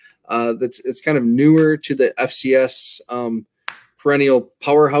program it's kind of newer to the FCS perennial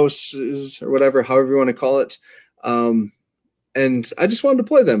powerhouses or whatever, however you want to call it. And I just wanted to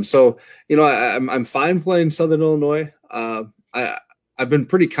play them. So, I'm fine playing Southern Illinois. I've been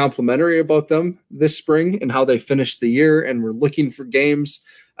pretty complimentary about them this spring and how they finished the year, and we're looking for games.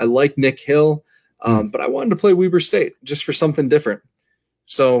 I like Nick Hill, but I wanted to play Weber State just for something different.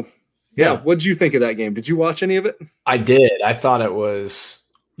 So, yeah, what did you think of that game? Did you watch any of it? I did. I thought it was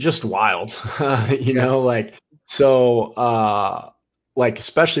just wild,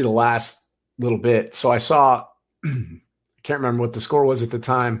 especially the last little bit. So I saw, I can't remember what the score was at the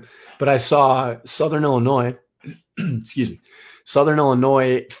time, but I saw Southern Illinois, excuse me, Southern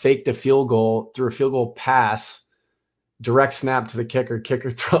Illinois faked a field goal, threw a field goal pass, direct snap to the kicker.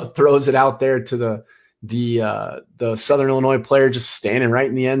 Kicker throws it out there to the Southern Illinois player just standing right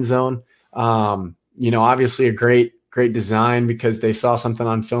in the end zone. Obviously a great design because they saw something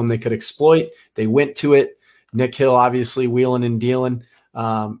on film they could exploit. They went to it. Nick Hill, obviously wheeling and dealing,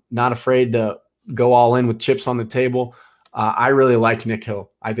 not afraid to go all in with chips on the table. I really like Nick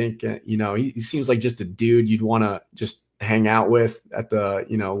Hill. I think, he seems like just a dude you'd want to just hang out with at the,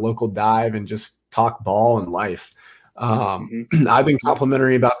 local dive and just talk ball and life. I've been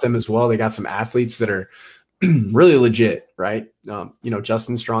complimentary about them as well. They got some athletes that are really legit, right?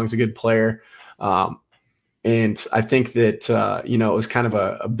 Justin Strong's a good player. And I think that, it was kind of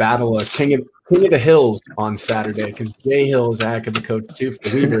a battle of king of the hills on Saturday because Jay Hill is a heck of a coach too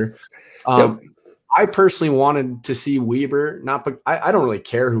for Weber. Yep. I personally wanted to see Weber, I don't really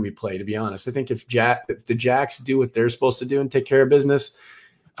care who we play, to be honest. I think if the Jacks do what they're supposed to do and take care of business,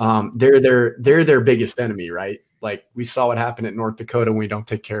 they're their biggest enemy, right? Like we saw what happened at North Dakota when we don't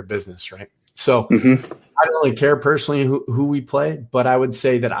take care of business, right? So I don't really care personally who we play, but I would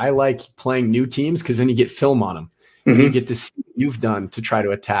say that I like playing new teams because then you get film on them. And you get to see what you've done to try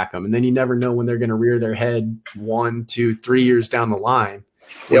to attack them. And then you never know when they're going to rear their head 1, 2, 3 years down the line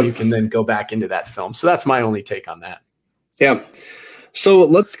when you can then go back into that film. So that's my only take on that. Yeah. So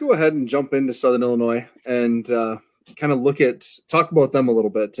let's go ahead and jump into Southern Illinois and kind of talk about them a little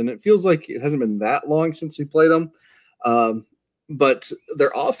bit. And it feels like it hasn't been that long since we played them. But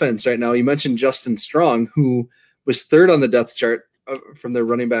their offense right now, you mentioned Justin Strong, who was third on the depth chart from their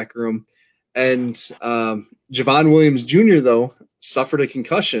running back room. And Javon Williams Jr., though, suffered a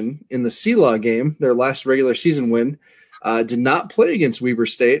concussion in the CLA game, their last regular season win, did not play against Weber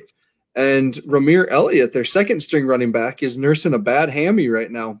State. And Ramir Elliott, their second string running back, is nursing a bad hammy right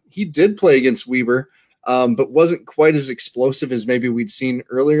now. He did play against Weber, but wasn't quite as explosive as maybe we'd seen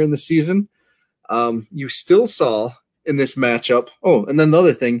earlier in the season. You still saw in this matchup. Oh, and then the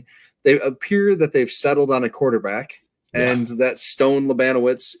other thing, they appear that they've settled on a quarterback, and that Stone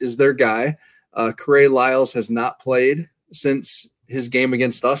Labanowitz is their guy. Corey Lyles has not played since his game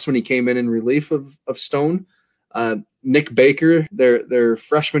against us when he came in relief of Stone. Nick Baker, their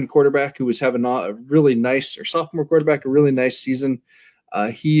freshman quarterback, who was having a really nice, or sophomore quarterback, a really nice season.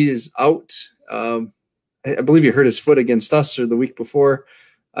 He is out. I believe he hurt his foot against us or the week before.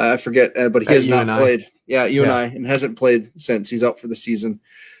 I forget, but he has not played. Yeah, UNI, and hasn't played since. He's out for the season.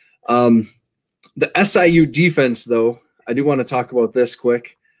 The SIU defense, though, I do want to talk about this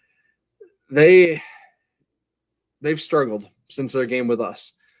quick. They've struggled since their game with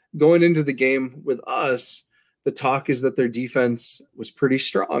us. Going into the game with us, the talk is that their defense was pretty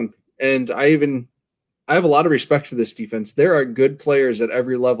strong. And I have a lot of respect for this defense. There are good players at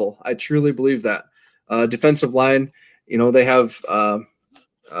every level. I truly believe that. Defensive line, they have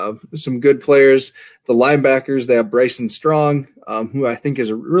some good players. The linebackers, they have Bryson Strong, who I think is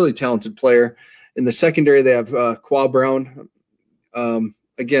a really talented player. In the secondary, they have Qua Brown.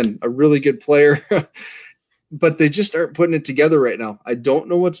 Again, a really good player. But they just aren't putting it together right now. I don't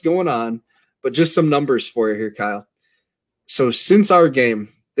know what's going on, but just some numbers for you here, Kyle. So since our game,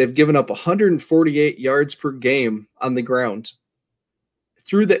 they've given up 148 yards per game on the ground.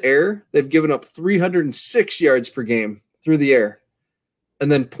 Through the air, they've given up 306 yards per game through the air. And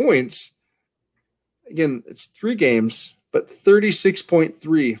then points, again, it's 3 games, but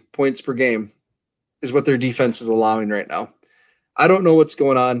 36.3 points per game is what their defense is allowing right now. I don't know what's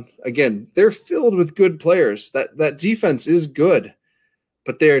going on. Again, they're filled with good players. That defense is good,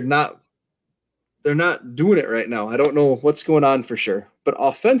 but they're not doing it right now. I don't know what's going on for sure. But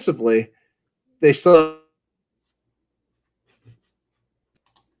offensively, they still.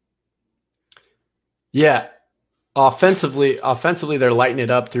 Yeah. Offensively, they're lighting it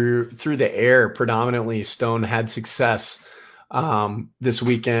up through the air predominantly. Stone had success this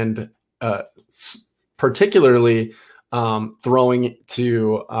weekend, particularly throwing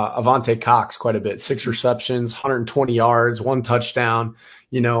to Avante Cox quite a bit. 6 receptions, 120 yards, 1 touchdown.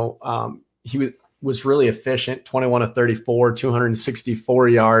 He was really efficient, 21 of 34, 264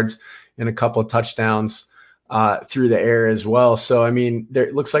 yards, and a couple of touchdowns through the air as well. So, I mean,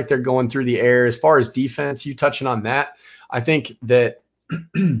 it looks like they're going through the air. As far as defense, you touching on that, I think that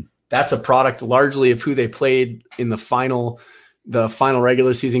that's a product largely of who they played in the final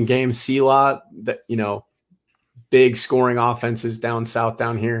regular season game. C-Lot, that, big scoring offenses down south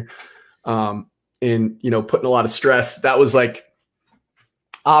down here, and, putting a lot of stress. That was like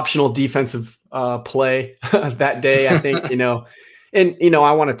optional defensive play that day, I think, And,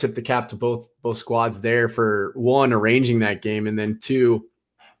 I want to tip the cap to both squads there for, one, arranging that game, and then 2,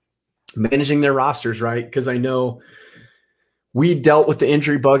 managing their rosters, right? Because I know we dealt with the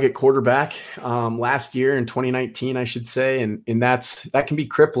injury bug at quarterback last year in 2019, I should say, and that can be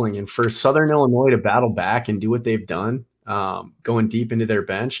crippling. And for Southern Illinois to battle back and do what they've done, going deep into their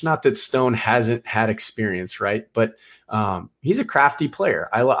bench, not that Stone hasn't had experience, right? But he's a crafty player.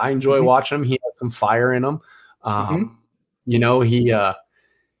 I enjoy watching him. He has some fire in him.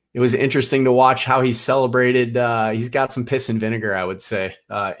 It was interesting to watch how he celebrated. He's got some piss and vinegar, I would say,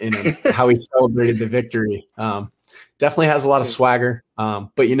 in him, how he celebrated the victory. Definitely has a lot of swagger.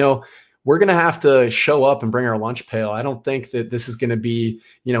 But, we're going to have to show up and bring our lunch pail. I don't think that this is going to be,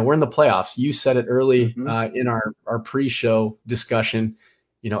 we're in the playoffs. You said it early in our pre-show discussion.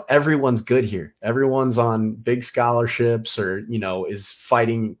 Everyone's good here. Everyone's on big scholarships or, is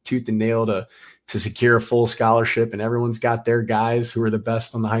fighting tooth and nail to secure a full scholarship, and everyone's got their guys who are the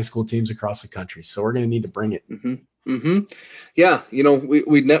best on the high school teams across the country. So we're going to need to bring it. Yeah.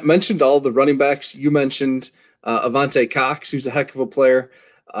 We mentioned all the running backs. You mentioned Avante Cox, who's a heck of a player.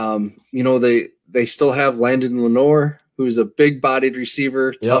 They still have Landon Lenore, who's a big bodied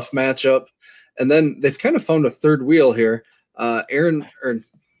receiver, tough matchup. And then they've kind of found a third wheel here. Aaron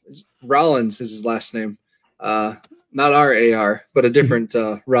Rollins is his last name. Not RAR, but a different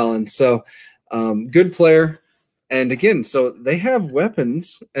Rollins. So, good player. And again, so they have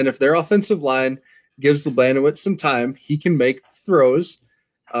weapons. And if their offensive line gives Labanowitz some time, he can make throws.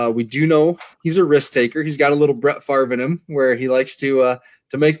 We do know he's a risk taker. He's got a little Brett Favre in him where he likes to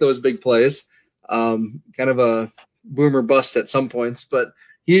make those big plays. Kind of a boomer bust at some points, but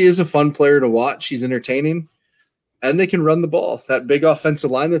he is a fun player to watch. He's entertaining, and they can run the ball. That big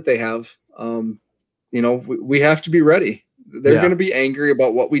offensive line that they have, we have to be ready. They're going to be angry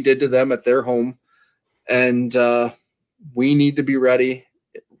about what we did to them at their home, and we need to be ready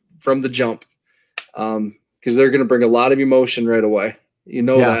from the jump because they're going to bring a lot of emotion right away.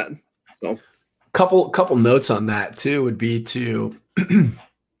 That. So, couple notes on that too would be to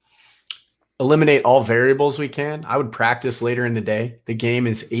eliminate all variables we can. I would practice later in the day. The game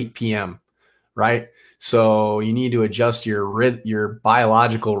is 8 p.m., right? So you need to adjust your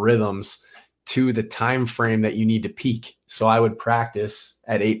biological rhythms to the time frame that you need to peak. So I would practice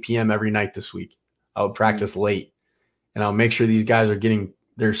at 8 p.m. every night this week. I would practice late, and I'll make sure these guys are getting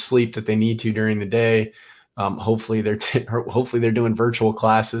their sleep that they need to during the day. Hopefully they're doing virtual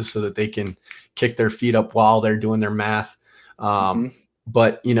classes so that they can kick their feet up while they're doing their math.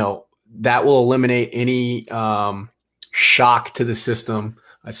 But that will eliminate any shock to the system.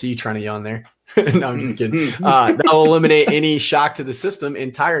 I see you trying to yawn there. No, I'm just kidding. That will eliminate any shock to the system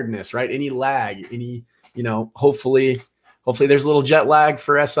and tiredness, right? Any lag, hopefully there's a little jet lag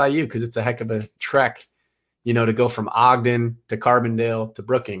for SIU because it's a heck of a trek, to go from Ogden to Carbondale to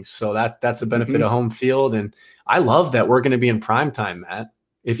Brookings. So that's a benefit of home field. And I love that we're going to be in prime time, Matt.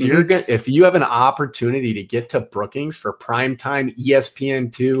 If you have an opportunity to get to Brookings for primetime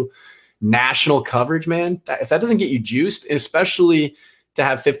ESPN2 national coverage, man, if that doesn't get you juiced, especially to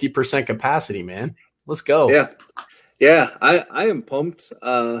have 50% capacity, man, let's go. Yeah. I am pumped.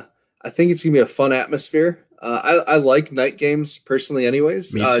 I think it's gonna be a fun atmosphere. I like night games personally,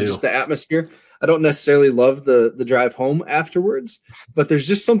 anyways. Me too. Just the atmosphere. I don't necessarily love the drive home afterwards, but there's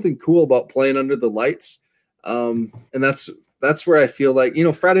just something cool about playing under the lights. And that's where I feel like,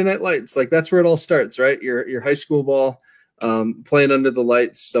 Friday Night Lights, like that's where it all starts, right? Your high school ball, playing under the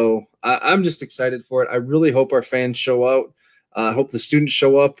lights. So I'm just excited for it. I really hope our fans show out. I hope the students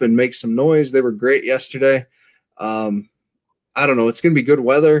show up and make some noise. They were great yesterday. I don't know. It's going to be good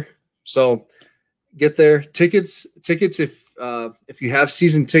weather, so get there. Tickets. If you have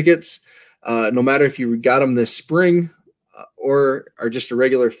season tickets, no matter if you got them this spring or are just a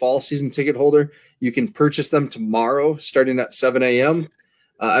regular fall season ticket holder, you can purchase them tomorrow, starting at 7 a.m.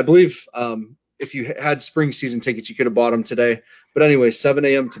 I believe if you had spring season tickets, you could have bought them today. But anyway, 7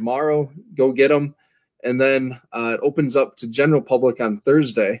 a.m. tomorrow, go get them. And then it opens up to general public on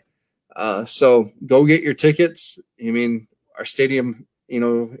Thursday. So go get your tickets. I mean, our stadium,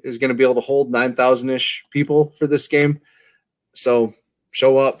 is going to be able to hold 9,000-ish people for this game. So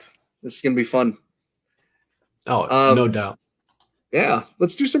show up. This is going to be fun. Oh, no doubt. Yeah,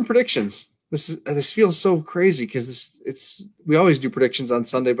 let's do some predictions. This feels so crazy because we always do predictions on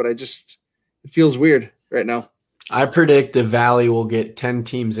Sunday, but it feels weird right now. I predict the Valley will get 10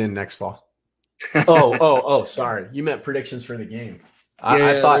 teams in next fall. Oh, sorry. You meant predictions for the game.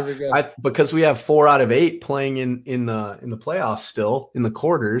 I thought because we have 4 out of 8 playing in the playoffs still in the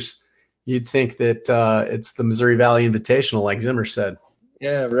quarters, you'd think that it's the Missouri Valley Invitational, like Zimmer said.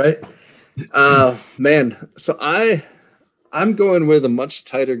 Yeah, right. Man, so I'm going with a much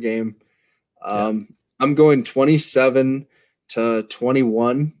tighter game. I'm going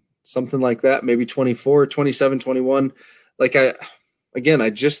 27-21, something like that, maybe 24, 27, 21. I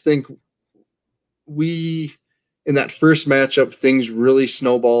just think in that first matchup, things really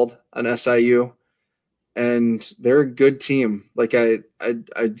snowballed on SIU, and they're a good team. I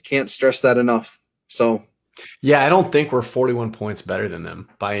can't stress that enough. So, yeah, I don't think we're 41 points better than them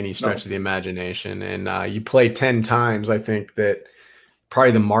by any stretch of the imagination. And you play 10 times, I think that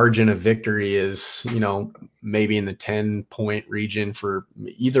probably the margin of victory is, maybe in the 10-point region for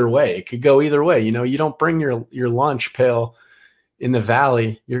either way. It could go either way. You don't bring your lunch pail in the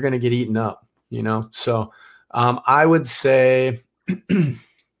Valley, you're going to get eaten up, So I would say I'm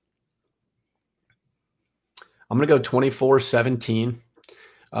going to go 24-17.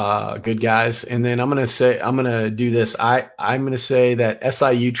 Good guys. And then I'm going to do this. I'm going to say that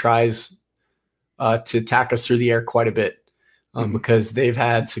SIU tries to attack us through the air quite a bit because they've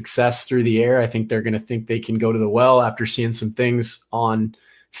had success through the air. I think they're going to think they can go to the well after seeing some things on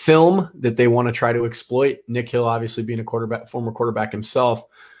film that they want to try to exploit. Nick Hill, obviously being a former quarterback himself,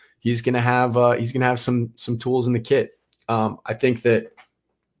 he's going to have some tools in the kit. I think that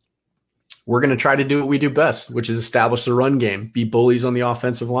we're going to try to do what we do best, which is establish the run game, be bullies on the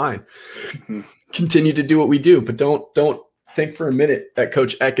offensive line, continue to do what we do, but don't think for a minute that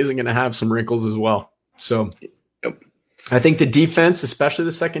Coach Eck isn't going to have some wrinkles as well. So I think the defense, especially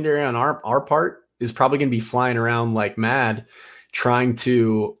the secondary on our part, is probably going to be flying around like mad, trying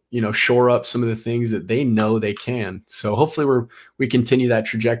to, shore up some of the things that they know they can. So hopefully we continue that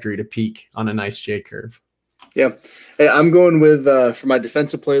trajectory to peak on a nice J curve. Yeah. Hey, I'm going with, for my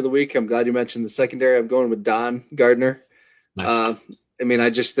defensive player of the week, I'm glad you mentioned the secondary. I'm going with Don Gardner. Nice. I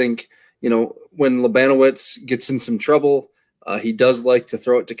just think, when Labanowitz gets in some trouble, he does like to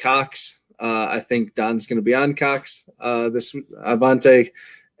throw it to Cox. I think Don's going to be on Cox, this Avante.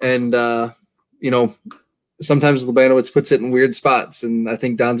 And, sometimes Labanowitz puts it in weird spots, and I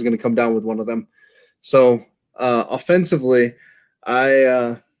think Don's going to come down with one of them. So offensively,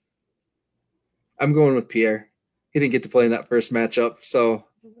 I'm going with Pierre. He didn't get to play in that first matchup, so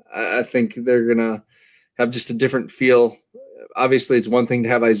I think they're going to have just a different feel. Obviously, it's one thing to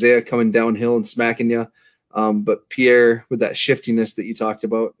have Isaiah coming downhill and smacking you, but Pierre with that shiftiness that you talked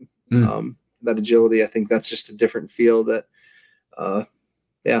about, that agility, I think that's just a different feel that,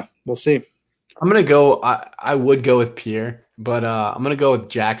 we'll see. I'm going to go – I would go with Pierre, but I'm going to go with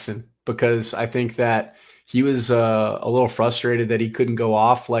Jackson because I think that he was a little frustrated that he couldn't go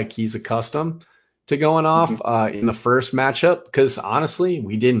off like he's accustomed to going off in the first matchup because, honestly,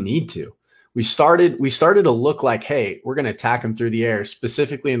 we didn't need to. We started to look like, hey, we're going to attack him through the air,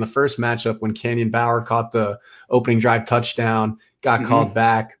 specifically in the first matchup when Canyon Bauer caught the opening drive touchdown, got called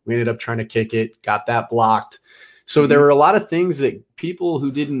back. We ended up trying to kick it, got that blocked. So there were a lot of things that people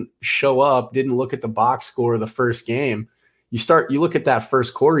who didn't show up, didn't look at the box score of the first game. You look at that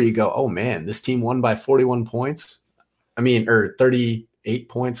first quarter, you go, oh man, this team won by 41 points. Or 38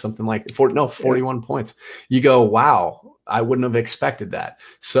 points, something like that. 41 points. You go, wow, I wouldn't have expected that.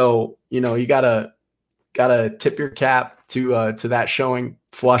 So, you gotta tip your cap to that showing,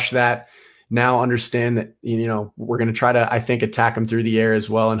 flush that. Now understand that, we're going to try to, I think, attack them through the air as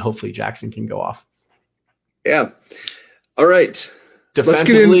well. And hopefully Jackson can go off. Yeah. All right.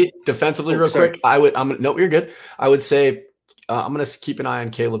 Defensively, real quick. Nope, you're good. I would say I'm going to keep an eye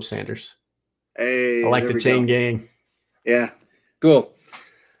on Caleb Sanders. Hey, I like the chain gang. Yeah. Cool.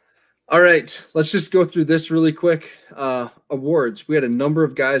 All right. Let's just go through this really quick. Awards. We had a number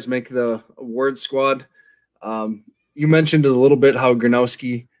of guys make the award squad. you mentioned a little bit how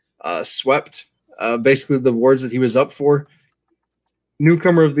Gronowski swept basically the awards that he was up for.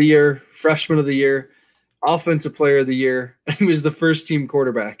 Newcomer of the year, freshman of the year, offensive player of the year, and he was the first team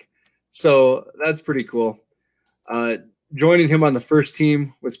quarterback. So that's pretty cool. Joining him on the first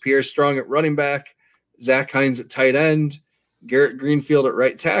team was Pierre Strong at running back, Zach Hines at tight end, Garrett Greenfield at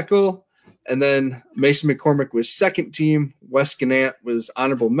right tackle, and then Mason McCormick was second team. Wes Gannett was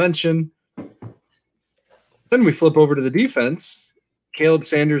honorable mention. Then we flip over to the defense. Caleb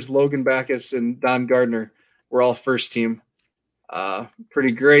Sanders, Logan Backus, and Don Gardner were all first team.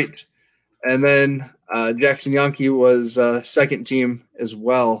 Pretty great. And then Jackson Yankee was second team as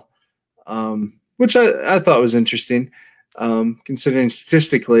well, which I thought was interesting, considering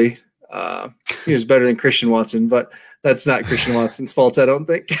statistically he was better than Christian Watson, but that's not Christian Watson's fault, I don't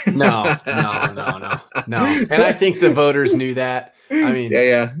think. No. And I think the voters knew that. I mean,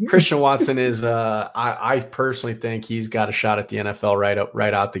 yeah. Christian Watson is, I personally think he's got a shot at the NFL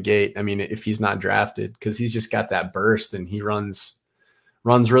right out the gate. I mean, if he's not drafted, because he's just got that burst and he runs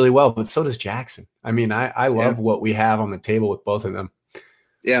really well, but so does Jackson. I mean, I love what we have on the table with both of them.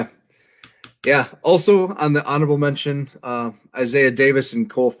 Yeah. Also on the honorable mention, Isaiah Davis and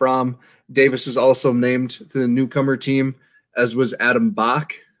Cole Fromm. Davis was also named to the newcomer team, as was Adam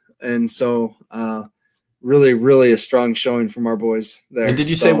Bach. And so really, really a strong showing from our boys there. And did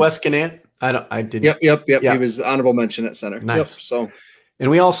you say Wes Gannett? I didn't. Yep. He was honorable mention at center. Nice. Yep, so.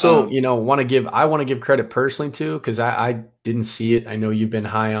 And we also, want to give credit personally too, because I didn't see it. I know you've been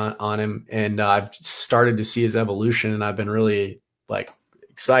high on him, and I've started to see his evolution, and I've been really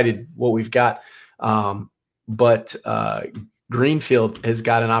excited what we've got. But Greenfield has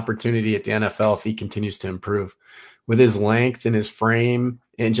got an opportunity at the NFL if he continues to improve with his length and his frame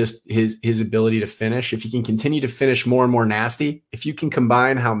and just his ability to finish. If he can continue to finish more and more nasty, if you can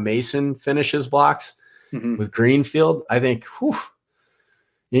combine how Mason finishes blocks with Greenfield, I think,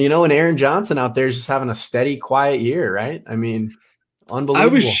 and Aaron Johnson out there is just having a steady, quiet year, right? I mean,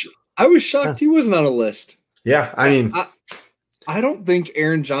 unbelievable. I was shocked he wasn't on a list. Yeah, I mean, I don't think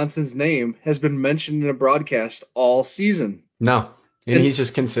Aaron Johnson's name has been mentioned in a broadcast all season. No, and he's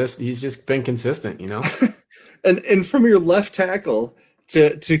just consistent. He's just been consistent, and from your left tackle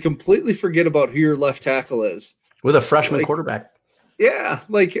to completely forget about who your left tackle is with a freshman quarterback. Yeah,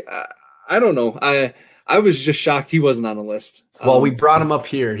 I don't know. I was just shocked he wasn't on a list. Well, we brought him up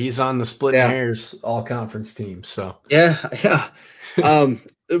here. He's on the Splitting Hairs all-conference team. So yeah.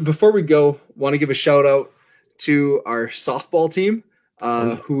 Before we go, want to give a shout out to our softball team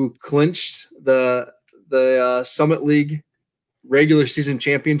who clinched the Summit League regular season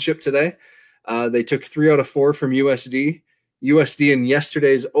championship today. They took 3 out of 4 from USD. USD in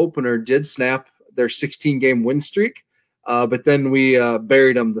yesterday's opener did snap their 16-game win streak. But then we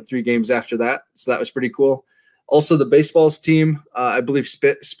buried them the 3 games after that. So that was pretty cool. Also, the baseball's team, I believe,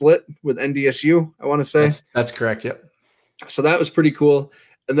 split with NDSU, I want to say. That's correct, yep. So that was pretty cool.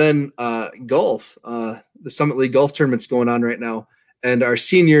 And then golf, the Summit League golf tournament's going on right now. And our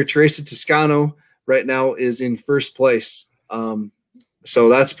senior, Teresa Toscano, right now is in first place. So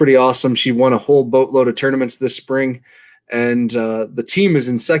that's pretty awesome. She won a whole boatload of tournaments this spring. And the team is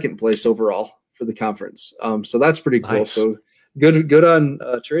in second place overall for the conference. So that's pretty cool. Nice. So good on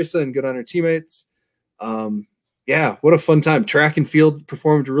Teresa and good on her teammates. What a fun time. Track and field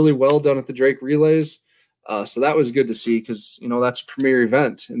performed really well down at the Drake Relays. So that was good to see because, that's a premier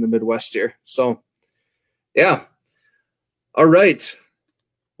event in the Midwest here. So, yeah. All right.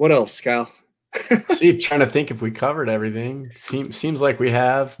 What else, Kyle? Trying to think if we covered everything. Seems like we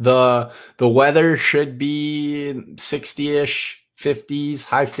have. The weather should be 60-ish, 50s,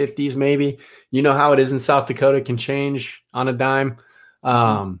 high 50s maybe. You know how it is in South Dakota, can change on a dime.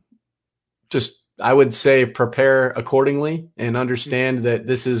 I would say prepare accordingly and understand that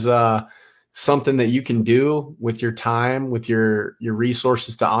this is something that you can do with your time, with your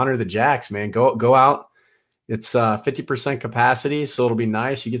resources to honor the Jacks, man. Go out. It's 50% capacity, so it'll be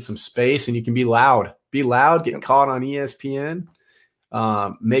nice. You get some space and you can be loud. Get caught on ESPN.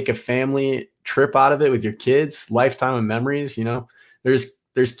 Make a family trip out of it with your kids, lifetime of memories.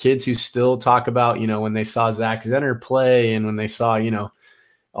 There's kids who still talk about, when they saw Zach Zenner play and when they saw,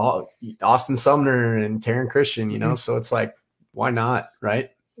 Austin Sumner and Taryn Christian, so it's like, why not?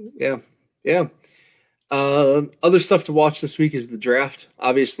 Right. Yeah. Other stuff to watch this week is the draft.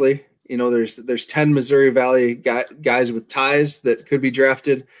 Obviously, there's 10 Missouri Valley guys with ties that could be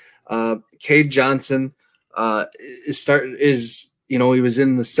drafted. Cade Johnson he was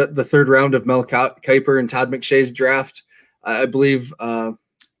in the third round of Mel Kiper and Todd McShay's draft. I believe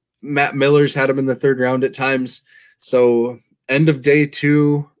Matt Miller's had him in the third round at times. So end of day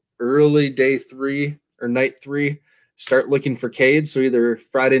 2, early day 3 or night 3, start looking for Cade. So either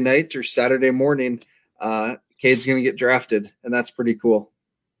Friday night or Saturday morning, Cade's going to get drafted, and that's pretty cool.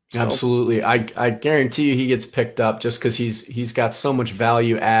 So. Absolutely. I guarantee you he gets picked up just because he's got so much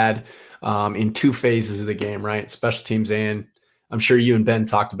value add in 2 phases of the game, right? Special teams, and I'm sure you and Ben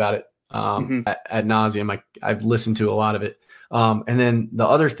talked about it ad nauseum. I've listened to a lot of it. And then the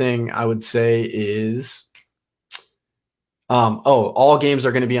other thing I would say is, all games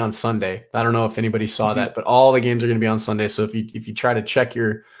are going to be on Sunday. I don't know if anybody saw that, but all the games are going to be on Sunday. So if you try to check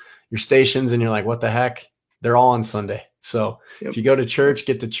your stations and you're like, what the heck? They're all on Sunday. So if you go to church,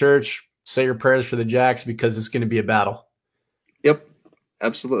 get to church, say your prayers for the Jacks because it's going to be a battle. Yep,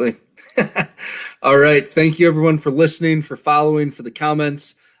 absolutely. All right. Thank you, everyone, for listening, for following, for the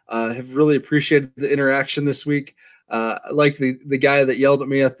comments. Have really appreciated the interaction this week. Like the guy that yelled at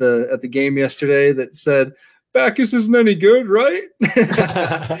me at the game yesterday that said, Backus isn't any good, right?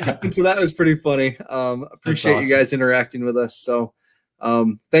 And so that was pretty funny. Appreciate awesome. You guys interacting with us. So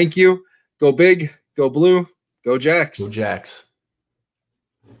thank you. Go big, go blue, go Jacks. Go Jacks.